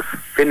the ball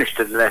finished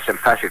to the less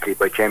emphatically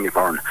by Jamie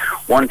Byrne.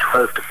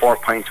 1-12 to 4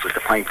 points was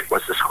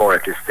the score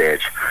at this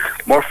stage.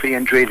 Murphy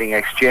and Dreeling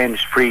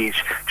exchanged frees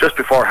just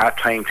before half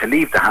time to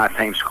leave the half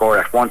time score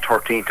at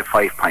 113 to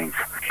 5 points.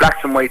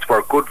 Blacks and Whites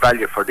were good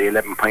value for the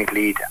 11-point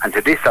lead, and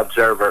to this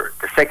observer,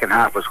 the second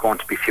half was going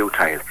to be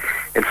futile.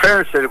 In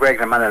fairness to the Greg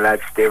Lamanna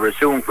lads, they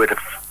resumed with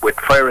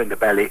fire in the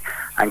belly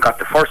and got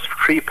the first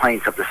 3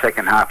 points of the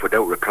second half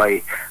without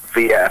reply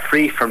via a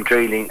free from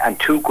Dreeling and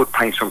 2 good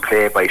points from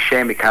play by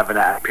Shamie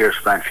Kavanagh and Pierce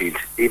Blanfield,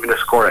 even the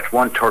score at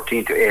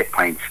 113 to 8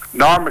 points.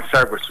 Normal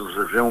service was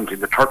resumed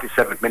in the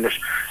 37th minute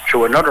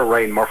through another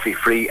Ryan Murphy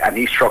free, and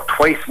he struck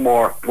twice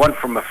more, 1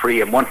 from a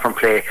free and 1 from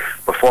play,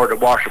 before the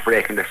water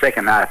break in the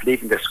second half,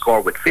 leaving the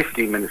score with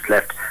 15 minutes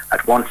left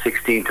at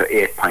 116 to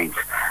 8 points.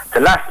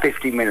 The last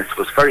 15 minutes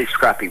was very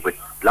scrappy with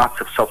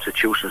lots of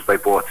substitutions by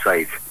both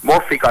sides.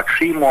 Murphy got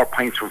 3 more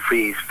points from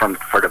frees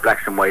for the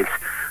Blacks and Whites,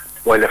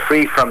 while a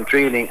free from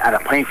Dreeling and a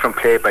point from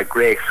play by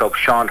Greg sub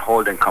Sean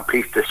Holden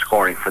completes the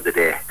scoring for the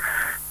day.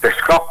 The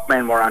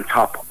Scockmen were on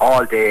top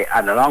all day,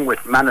 and along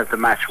with man of the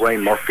match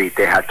Ryan Murphy,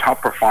 they had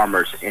top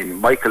performers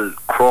in Michael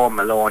Crow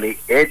Maloney,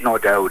 Aidan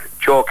O'Dowd,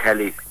 Joe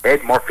Kelly,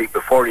 Ed Murphy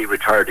before he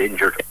retired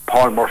injured,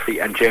 Paul Murphy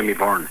and Jamie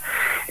Byrne.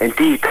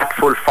 Indeed, that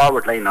full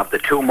forward line of the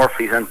 2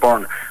 Murphys and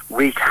Byrne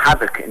wreaked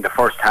havoc in the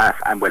first half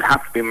and will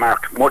have to be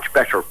marked much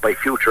better by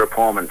future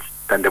opponents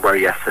than they were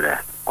yesterday.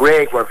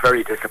 Greg were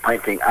very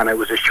disappointing, and I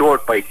was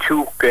assured by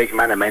 2 Greg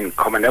Manna men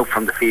coming out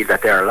from the field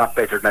that they're a lot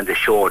better than they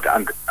showed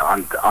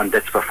on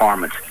this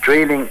performance.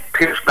 Dreeling,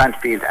 Pierce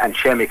Blanfield and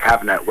Shamie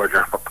Kavanagh were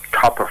their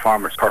top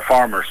performers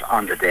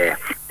on the day.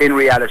 In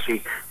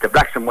reality, the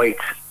Blacks and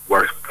Whites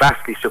were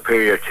vastly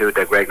superior to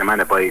the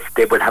Graignamanagh boys.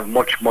 They will have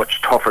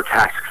much tougher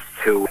tasks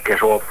to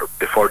get over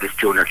before this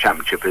junior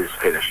championship is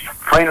finished.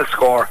 Final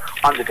score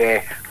on the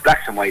day,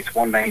 Blacks and Whites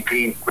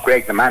 119,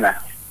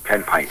 Graignamanagh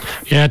 10 points.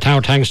 Yeah,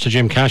 thanks to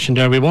Jim Cashin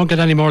there. We won't get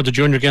any more of the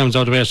junior games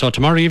out of the way, so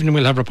tomorrow evening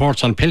we'll have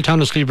reports on Piltown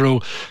and Slieve,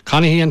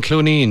 Conaghy and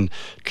Clooneen,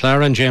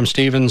 Clara and James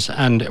Stephens,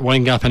 and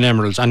Windgap and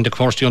Emeralds, and of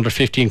course the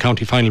under-15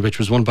 county final, which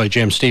was won by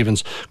James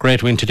Stephens.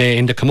 Great win today.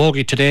 In the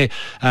Camogie today,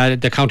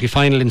 the county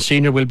final in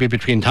senior will be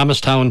between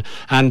Thomastown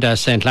and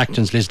St.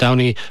 Lachtan's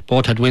Lisdowney.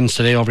 Both had wins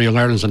today over Young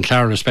Ireland's and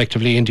Clara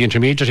respectively. In the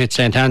intermediate, it's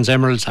St. Anne's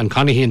Emeralds and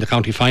Conaghy in the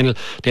county final.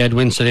 They had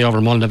wins today over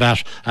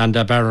Mulnavat and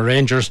Barra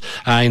Rangers.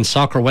 In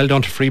soccer, well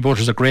done to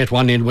Freebooters, a great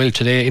 1-0 will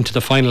today into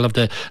the final of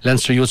the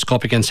Leinster Youth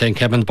Cup against St.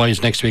 Kevin's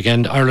boys next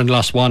weekend. Ireland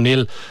lost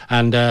 1-0,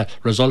 and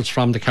results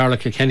from the Carlow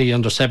Kilkenny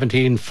under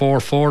 17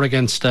 4-4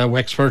 against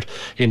Wexford.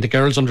 In the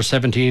girls under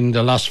 17 they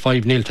lost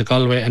 5-0 to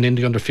Galway, and in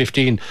the under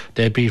 15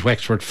 they beat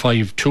Wexford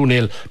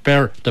 5-2-0.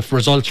 Bear the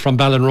results from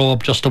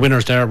Ballinrobe, just the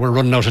winners there. We're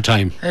running out of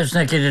time. It's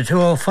Nicky. The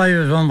 205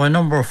 is won by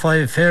number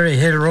 5 Fairy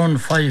Hill Run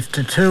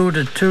 5-2.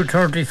 The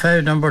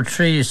 235 number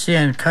 3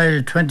 St.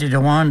 Kyle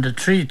 20-1. The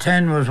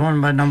 310 was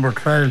won by number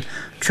 12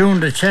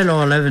 Tune the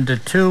Cello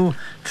 11-2.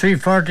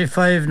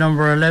 345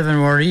 number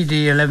 11 were ED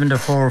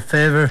 11-4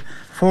 favour.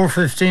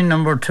 415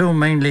 number 2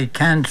 mainly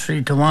Can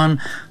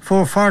 3-1.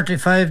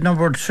 445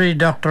 number 3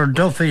 Dr.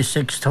 Duffy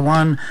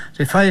 6-1.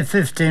 The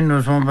 515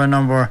 was won by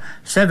number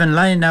 7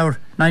 Line Out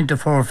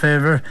 9-4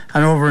 favour.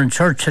 And over in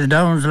Churchill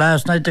Downs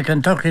last night, the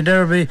Kentucky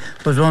Derby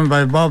was won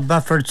by Bob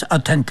Baffert's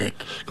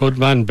Authentic. Good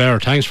man, Bear,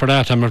 thanks for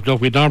that. And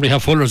look, we normally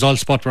have full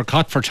results, but we're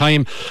caught for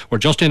time. We're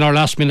just in our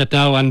last minute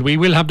now, and we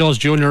will have those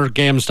junior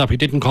games that we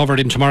didn't cover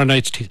in tomorrow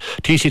night's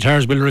TC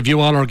Tars. We'll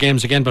review all our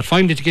games again, but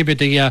finally to give you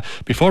the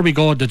before we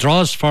go, the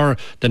draws for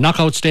the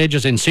knockout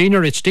stages in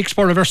senior. It's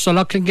Dicksboro versus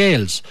Loughlin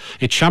Gales.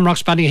 It's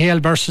Shamrocks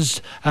Ballyhale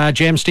versus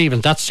James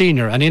Stephens, that's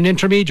senior. And in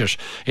intermediate,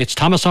 it's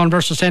Thomastown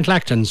versus St.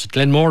 Lachtan's,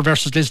 Glenmore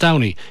versus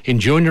Lisdowney. In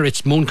junior,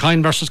 it's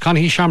Mooncoin versus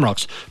Conaghy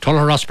Shamrocks,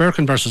 Tullogher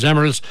Rosbercon versus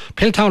Emeralds,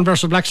 Piltown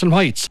versus Blacks and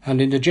Whites.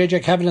 And in the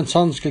JJ Cavan and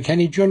Sons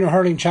Kilkenny Junior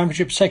Hurling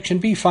Championship Section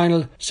B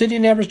final, City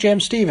neighbours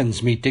James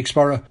Stephens meet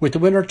Dicksboro, with the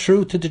winner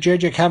through to the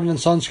JJ Cavan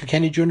and Sons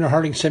Kilkenny Junior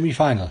Hurling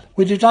semi-final.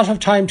 We did not have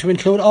time to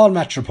include all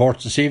match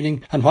reports this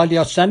evening, and while the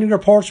outstanding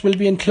reports will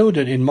be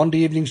included in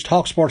Monday evening's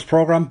Talk Sports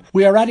programme,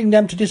 we are adding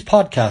them to this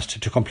podcast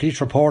to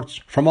complete reports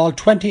from all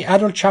 20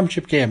 adult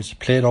championship games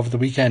played over the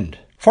weekend.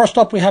 First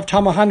up, we have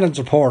Tom O'Hanlon's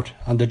report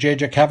on the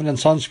JJ Cavan and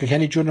Sons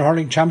Kilkenny Junior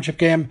Hurling Championship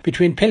game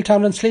between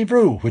Piltown and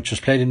Slieve, which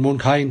was played in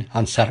Mooncoin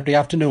on Saturday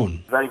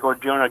afternoon. Very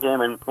good junior game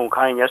in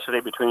Mooncoin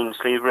yesterday between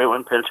Slieve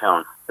and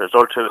Piltown. The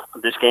result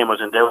of this game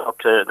was in doubt up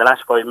to the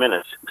last 5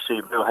 minutes.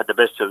 Slieve had the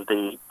best of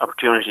the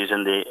opportunities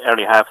in the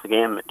early half of the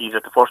game. These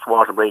at the first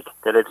water break,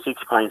 they led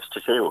 6 points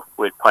to 2,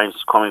 with points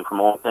coming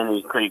from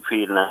O'Kenny,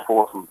 Craigfield and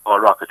 4 from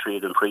Paul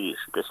Rocketreed and Freeze.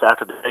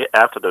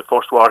 After the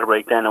first water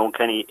break, then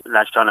O'Kenny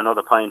latched on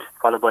another point,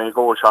 followed by a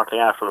goal shortly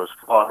afterwards,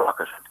 Paul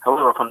Rocket.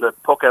 However, from the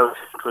puck out,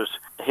 it was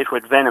hit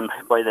with venom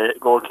by the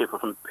goalkeeper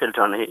from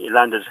Piltown. He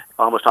landed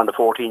almost on the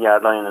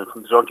 14-yard line, and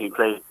from the resulting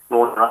play,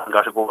 Ronan Ryan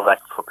got a goal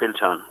back for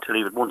Piltown to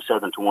leave it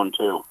 1-7 to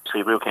 1-2.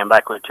 Slieve came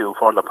back with 2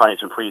 further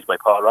points and freeze by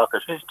Paul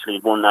Rocket to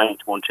lead 1-9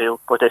 to 1-2.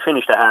 But they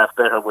finished the half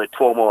better with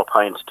 4 more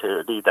points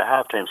to lead the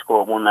half-time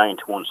score 1-9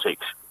 to 1-6.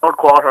 Third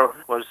quarter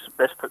was the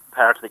best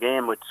part of the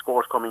game, with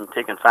scores coming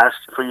thick and fast.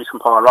 Freeze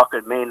from Paul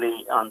Rocket,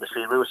 mainly on the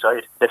Slieve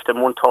side, left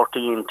them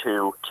 113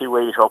 to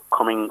 2-8 up,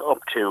 coming up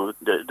to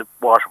the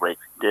water break.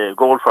 The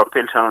goal for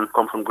Piltown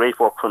come from great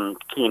work from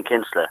Cian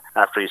Kinsler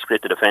after he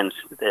split the defence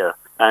there.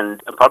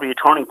 And probably a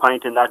turning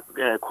point in that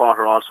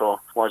quarter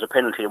also was a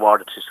penalty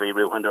awarded to Slieve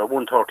when they were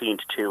 113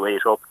 to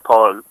 2-8 up.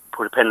 Paul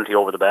put a penalty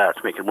over the bar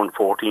to make it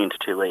 114 to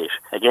 2-8.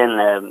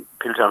 Again,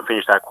 Piltown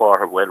finished that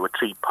quarter well with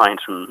 3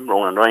 points from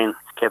Ronan Ryan,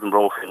 Kevin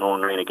Brophy and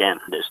Ronan Ryan again.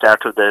 The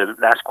start of the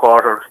last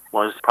quarter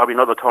was probably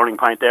another turning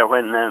point there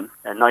when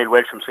Niall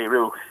Welch from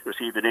Slieve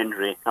received an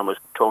injury and was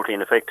totally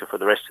ineffective for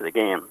the rest of the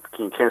game.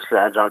 Cian Kinsler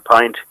adds on a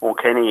point,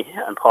 O'Kenny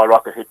and Paul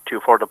Rocket hit 2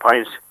 further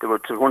points. They were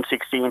to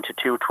 116 to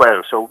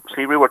 212, so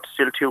Slieve were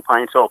still 2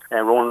 points up,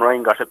 and Ronan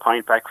Ryan got a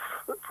point back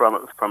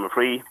from a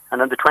free.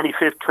 And on the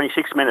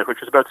 26th minute, which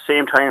was about the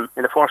same time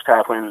in the first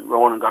half when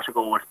Ronan got a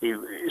goal, he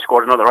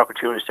scored another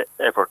opportunity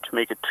effort to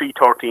make it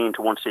 313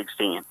 to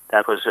 116.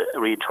 That was a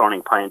real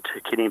turning point.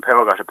 Killeen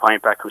Power got a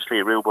point back from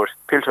Slieve, but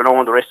Piltown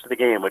won the rest of the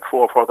game with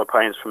 4 further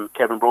points from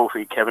Kevin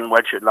Brophy, Kevin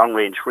Welch at long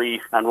range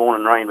free, and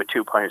Ronan Ryan with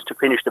 2 points to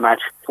finish the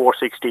match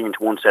 416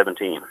 to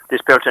 117.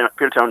 This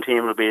Piltown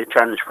team will be a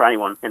challenge for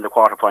anyone in the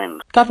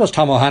quarterfinals. That was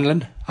Tom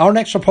O'Hanlon. Our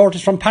next report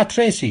is from Pat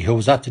Tracy, who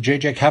was at the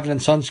JJ Cavan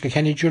and Sons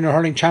Kilkenny Junior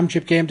Hurling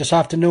Championship game this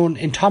afternoon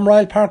in Tom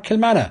Royal Park,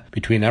 Kilmanagh,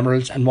 between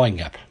Emeralds and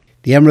Windgap.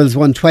 The Emeralds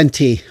won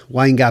 20,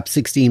 Windgap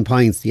 16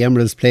 points. The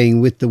Emeralds,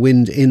 playing with the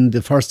wind in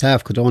the first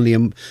half, could only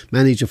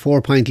manage a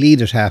 4-point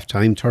lead at half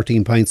time,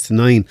 13 points to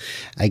 9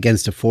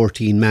 against a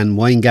 14-man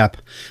Windgap.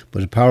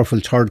 But a powerful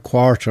third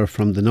quarter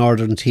from the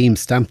Northern team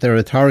stamped their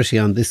authority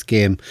on this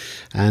game,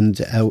 and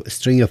a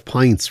string of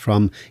points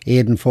from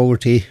Aidan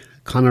Fogarty,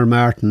 Conor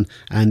Martin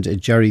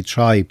and Jerry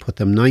Troy put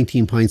them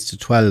 19 points to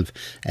 12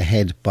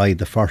 ahead by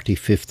the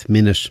 45th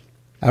minute.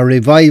 A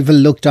revival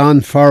looked on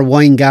for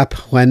Windgap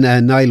when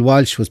Niall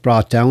Walsh was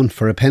brought down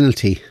for a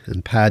penalty,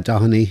 and Pat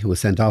Doheney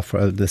was sent off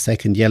for the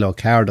second yellow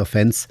card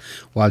offence.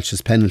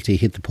 Walsh's penalty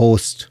hit the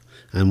post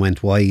and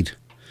went wide.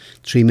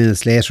 3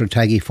 minutes later,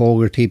 Taggy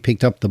Fogarty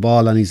picked up the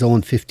ball on his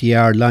own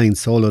 50-yard line,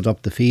 soloed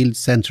up the field,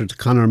 centre to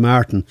Conor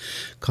Martin.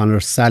 Conor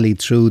sallied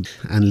through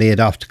and laid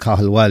off to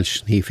Cathal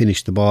Walsh. He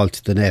finished the ball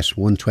to the net,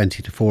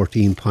 120 to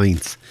 14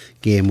 points.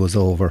 Game was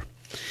over.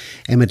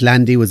 Emmett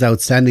Landy was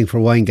outstanding for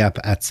Windgap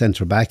at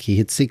centre back. He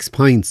hit 6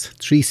 points,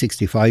 3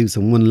 65s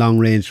and 1 long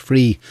range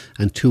free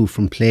and 2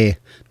 from play.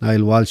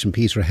 Niall Walsh and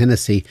Peter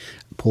Hennessy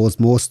posed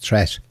most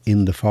threat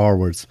in the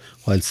forwards,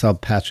 while sub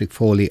Patrick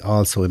Foley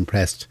also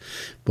impressed.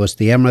 But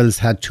the Emeralds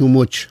had too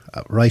much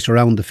right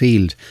around the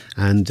field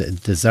and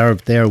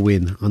deserved their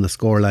win on a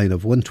scoreline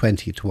of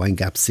 120 to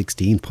Windgap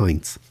 16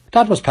 points.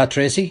 That was Pat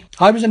Tracy.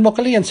 I was in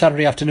Muckalee on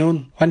Saturday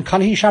afternoon when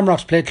Conahee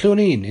Shamrocks played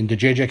Clooneen in the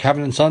JJ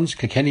Cavan & Sons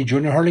Kilkenny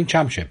Junior Hurling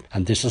Championship,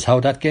 and this is how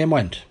that game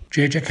went.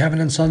 JJ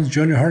Cavan & Sons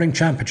Junior Hurling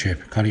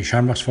Championship, Conahee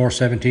Shamrocks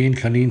 417,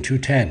 Clooneen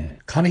 210.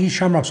 Conahee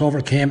Shamrocks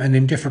overcame an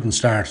indifferent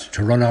start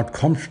to run out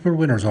comfortable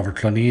winners over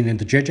Clooneen in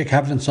the JJ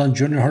Cavan & Sons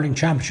Junior Hurling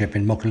Championship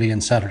in Muckalee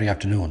on Saturday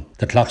afternoon.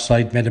 The clock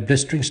side made a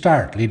blistering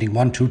start, leading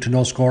 1-2 to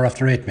no score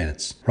after 8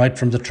 minutes. Right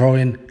from the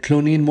throw-in,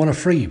 Clooneen won a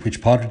free,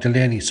 which Padraig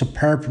Delaney,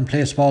 superb from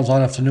place balls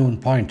all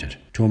afternoon, pointed.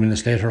 2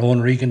 minutes later,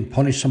 Owen Regan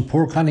punished some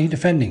poor Conahee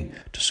defending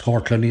to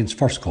score Clooneen's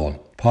first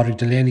goal. Padraig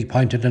Delaney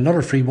pointed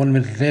another free 1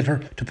 minute later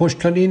to push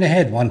Clooneen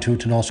ahead 1-2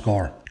 to no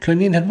score.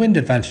 Clooneen had wind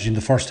advantage in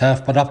the first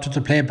half but opted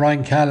to play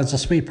Brian Cahill as a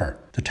sweeper.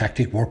 The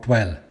tactic worked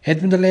well.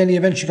 Edmund Delaney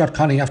eventually got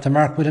Conahee off the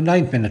mark with a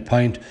 9th minute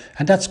point,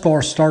 and that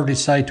score stirred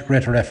his side to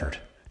greater effort.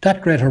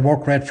 That greater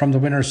work rate from the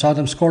winners saw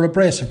them score a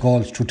brace of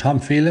goals through Tom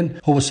Phelan,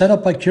 who was set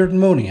up by Kieran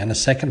Mooney, and a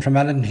second from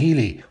Alan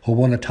Healy, who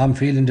won a Tom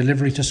Phelan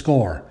delivery to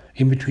score.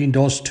 In between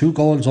those 2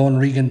 goals, Owen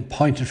Regan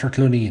pointed for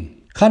Clooneen.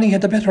 Conahee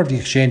had the better of the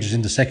exchanges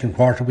in the second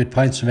quarter with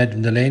points from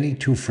Edmund Delaney,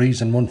 2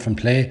 frees and 1 from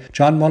play,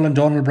 John Mullen,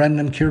 Donald Brennan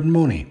and Kieran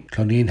Mooney.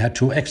 Clooneen had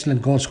 2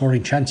 excellent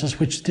goal-scoring chances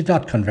which did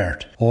not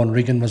convert. Owen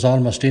Regan was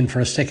almost in for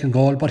a second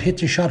goal but hit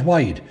his shot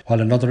wide,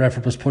 while another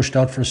effort was pushed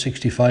out for a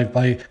 65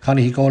 by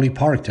Conahee goalie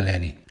Padraig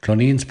Delaney.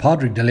 Clooneen's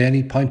Padraig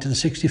Delaney pointed the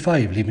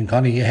 65, leaving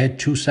Conahee ahead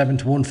 2-7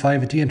 to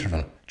 1-5 at the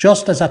interval.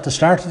 Just as at the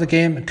start of the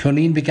game,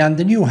 Clooneen began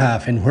the new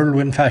half in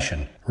whirlwind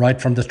fashion. Right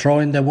from the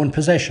throw-in they won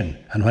possession,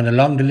 and when a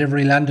long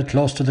delivery landed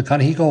close to the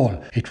Conahee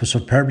goal, it was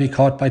superbly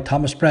caught by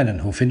Thomas Brennan,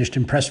 who finished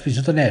impressively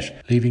to the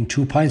net, leaving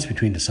 2 points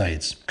between the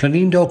sides.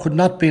 Clooneen though could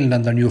not build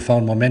on their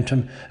newfound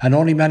momentum and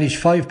only managed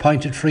 5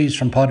 pointed frees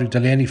from Padraig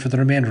Delaney for the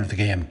remainder of the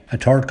game. A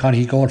third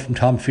Conahee goal from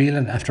Tom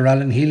Phelan after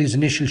Alan Healy's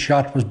initial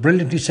shot was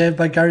brilliantly saved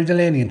by Gary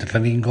Delaney into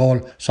Clooneen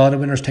goal, saw the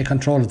winners take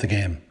control of the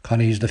game.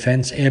 Conahee's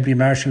defence, ably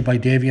marshalled by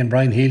Davy and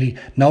Brian Healy,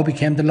 now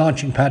became the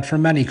launching pad for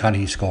many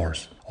Conahee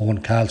scores.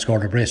 Owen Cahill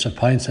scored a brace of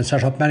points and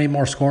set up many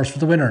more scores for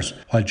the winners,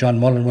 while John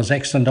Mullen was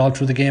excellent all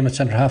through the game at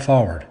centre-half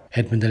forward.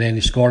 Edmund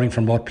Delaney scoring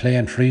from both play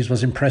and frees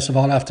was impressive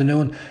all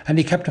afternoon, and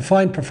he kept a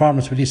fine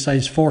performance with his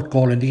side's 4th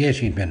goal in the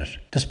 18th minute.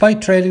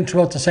 Despite trailing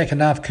throughout the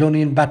second half,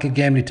 Clooneen battled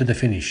gamely to the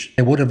finish.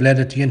 They would have led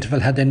at the interval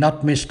had they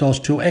not missed those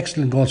 2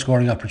 excellent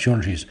goal-scoring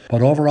opportunities,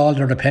 but overall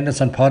their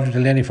dependence on Padraig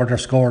Delaney for their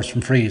scores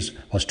from frees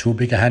was too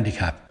big a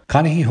handicap.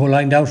 Conahee, who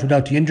lined out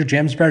without the injured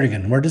James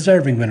Berrigan, were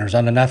deserving winners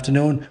on an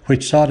afternoon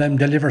which saw them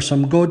deliver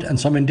some good and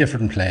some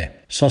indifferent play.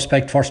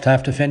 Suspect first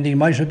half defending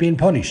might have been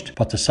punished,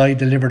 but the side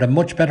delivered a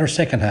much better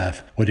second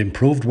half with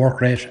improved work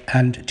rate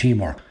and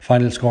teamwork.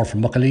 Final score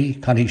from Muckalee,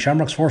 Conahee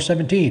Shamrocks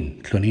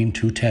 417, Clooneen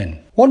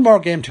 210. One more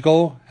game to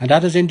go, and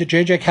that is in the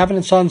JJ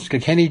Cavan & Sons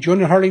Kilkenny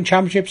Junior Hurling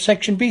Championship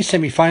Section B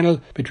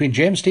semi-final between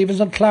James Stephens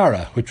and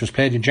Clara, which was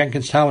played in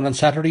Jenkinstown on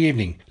Saturday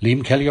evening.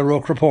 Liam Kelly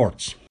O'Rourke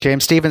reports.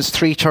 James Stephens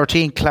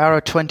 3-13,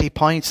 Clara 20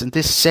 points in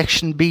this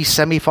Section B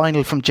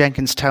semi-final from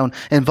Jenkinstown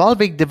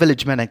involving the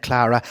village men and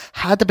Clara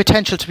had the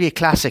potential to be a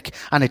classic,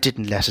 and it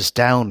didn't let us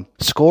down.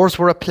 Scores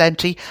were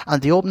aplenty,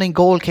 and the opening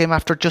goal came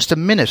after just a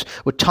minute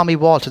with Tommy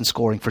Walton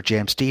scoring for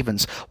James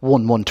Stephens,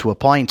 1-1 to a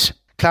point.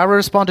 Clara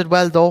responded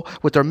well though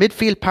with their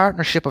midfield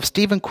partnership of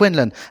Stephen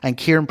Quinlan and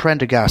Kieran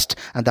Prendergast,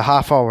 and the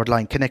half-forward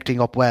line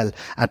connecting up well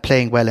and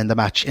playing well in the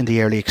match in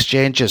the early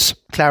exchanges.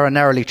 Clara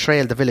narrowly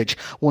trailed the village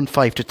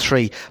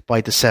 1-5-3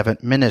 by the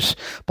 7th minute.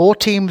 Both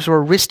teams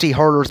were wristy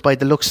hurlers by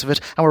the looks of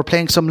it and were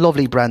playing some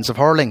lovely brands of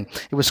hurling.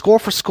 It was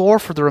score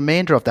for the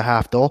remainder of the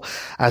half though,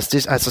 as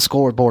the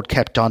scoreboard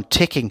kept on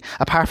ticking,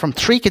 apart from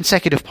 3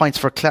 consecutive points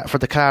for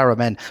the Clara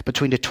men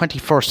between the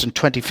 21st and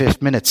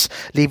 25th minutes,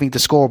 leaving the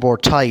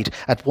scoreboard tied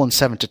at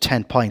 1-7 to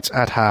 10 points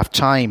at half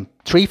time.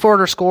 3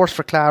 further scores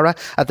for Clara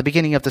at the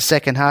beginning of the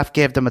second half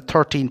gave them a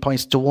 13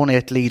 points to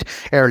 1-8 lead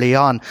early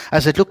on,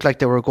 as it looked like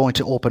they were going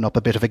to open up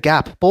a bit of a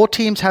gap. Both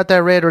teams had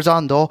their radars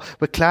on though,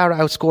 with Clara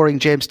outscoring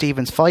James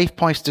Stephens 5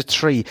 points to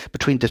 3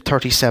 between the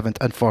 37th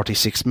and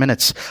 46th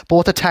minutes.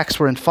 Both attacks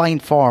were in fine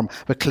form,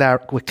 with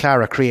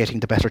Clara creating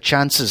the better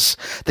chances.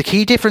 The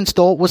key difference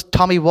though was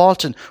Tommy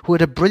Walton, who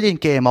had a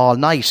brilliant game all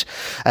night.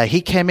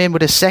 He came in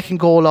with his second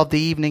goal of the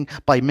evening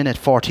by minute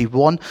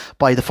 41.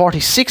 By the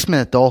 46th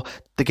minute though,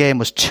 the game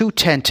was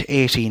 2-10 to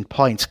 18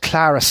 points.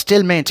 Clara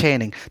still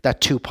maintaining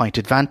that 2-point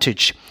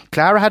advantage.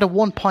 Clara had a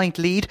 1-point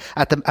lead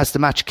as the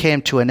match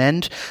came to an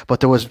end, but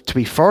there was to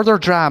be further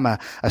drama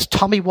as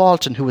Tommy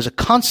Walton, who was a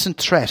constant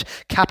threat,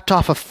 capped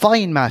off a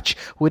fine match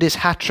with his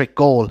hat-trick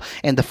goal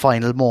in the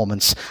final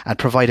moments and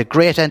provided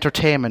great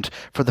entertainment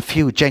for the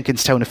few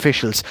Jenkinstown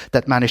officials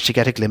that managed to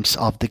get a glimpse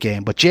of the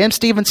game. But James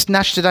Stephens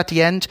snatched it at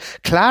the end.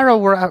 Clara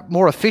were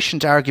more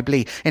efficient,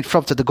 arguably, in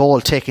front of the goal,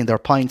 taking their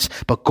points,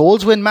 but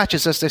goals win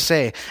matches, as they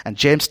say, and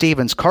James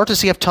Stephens,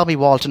 courtesy of Tommy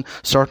Walton,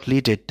 certainly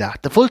did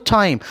that. The full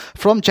time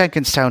from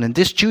Jenkinstown in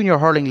this Junior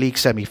Hurling League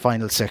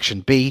semi-final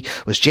Section B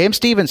was James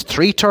Stephens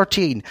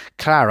 3-13,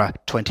 Clara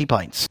 20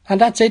 points. And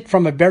that's it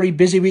from a very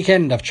busy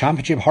weekend of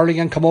Championship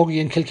Hurling and Camogie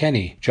in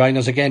Kilkenny. Join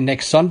us again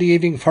next Sunday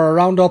evening for a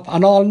roundup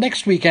on all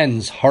next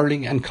weekend's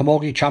Hurling and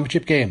Camogie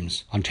Championship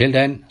games. Until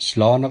then,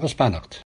 Slán agus Beannacht.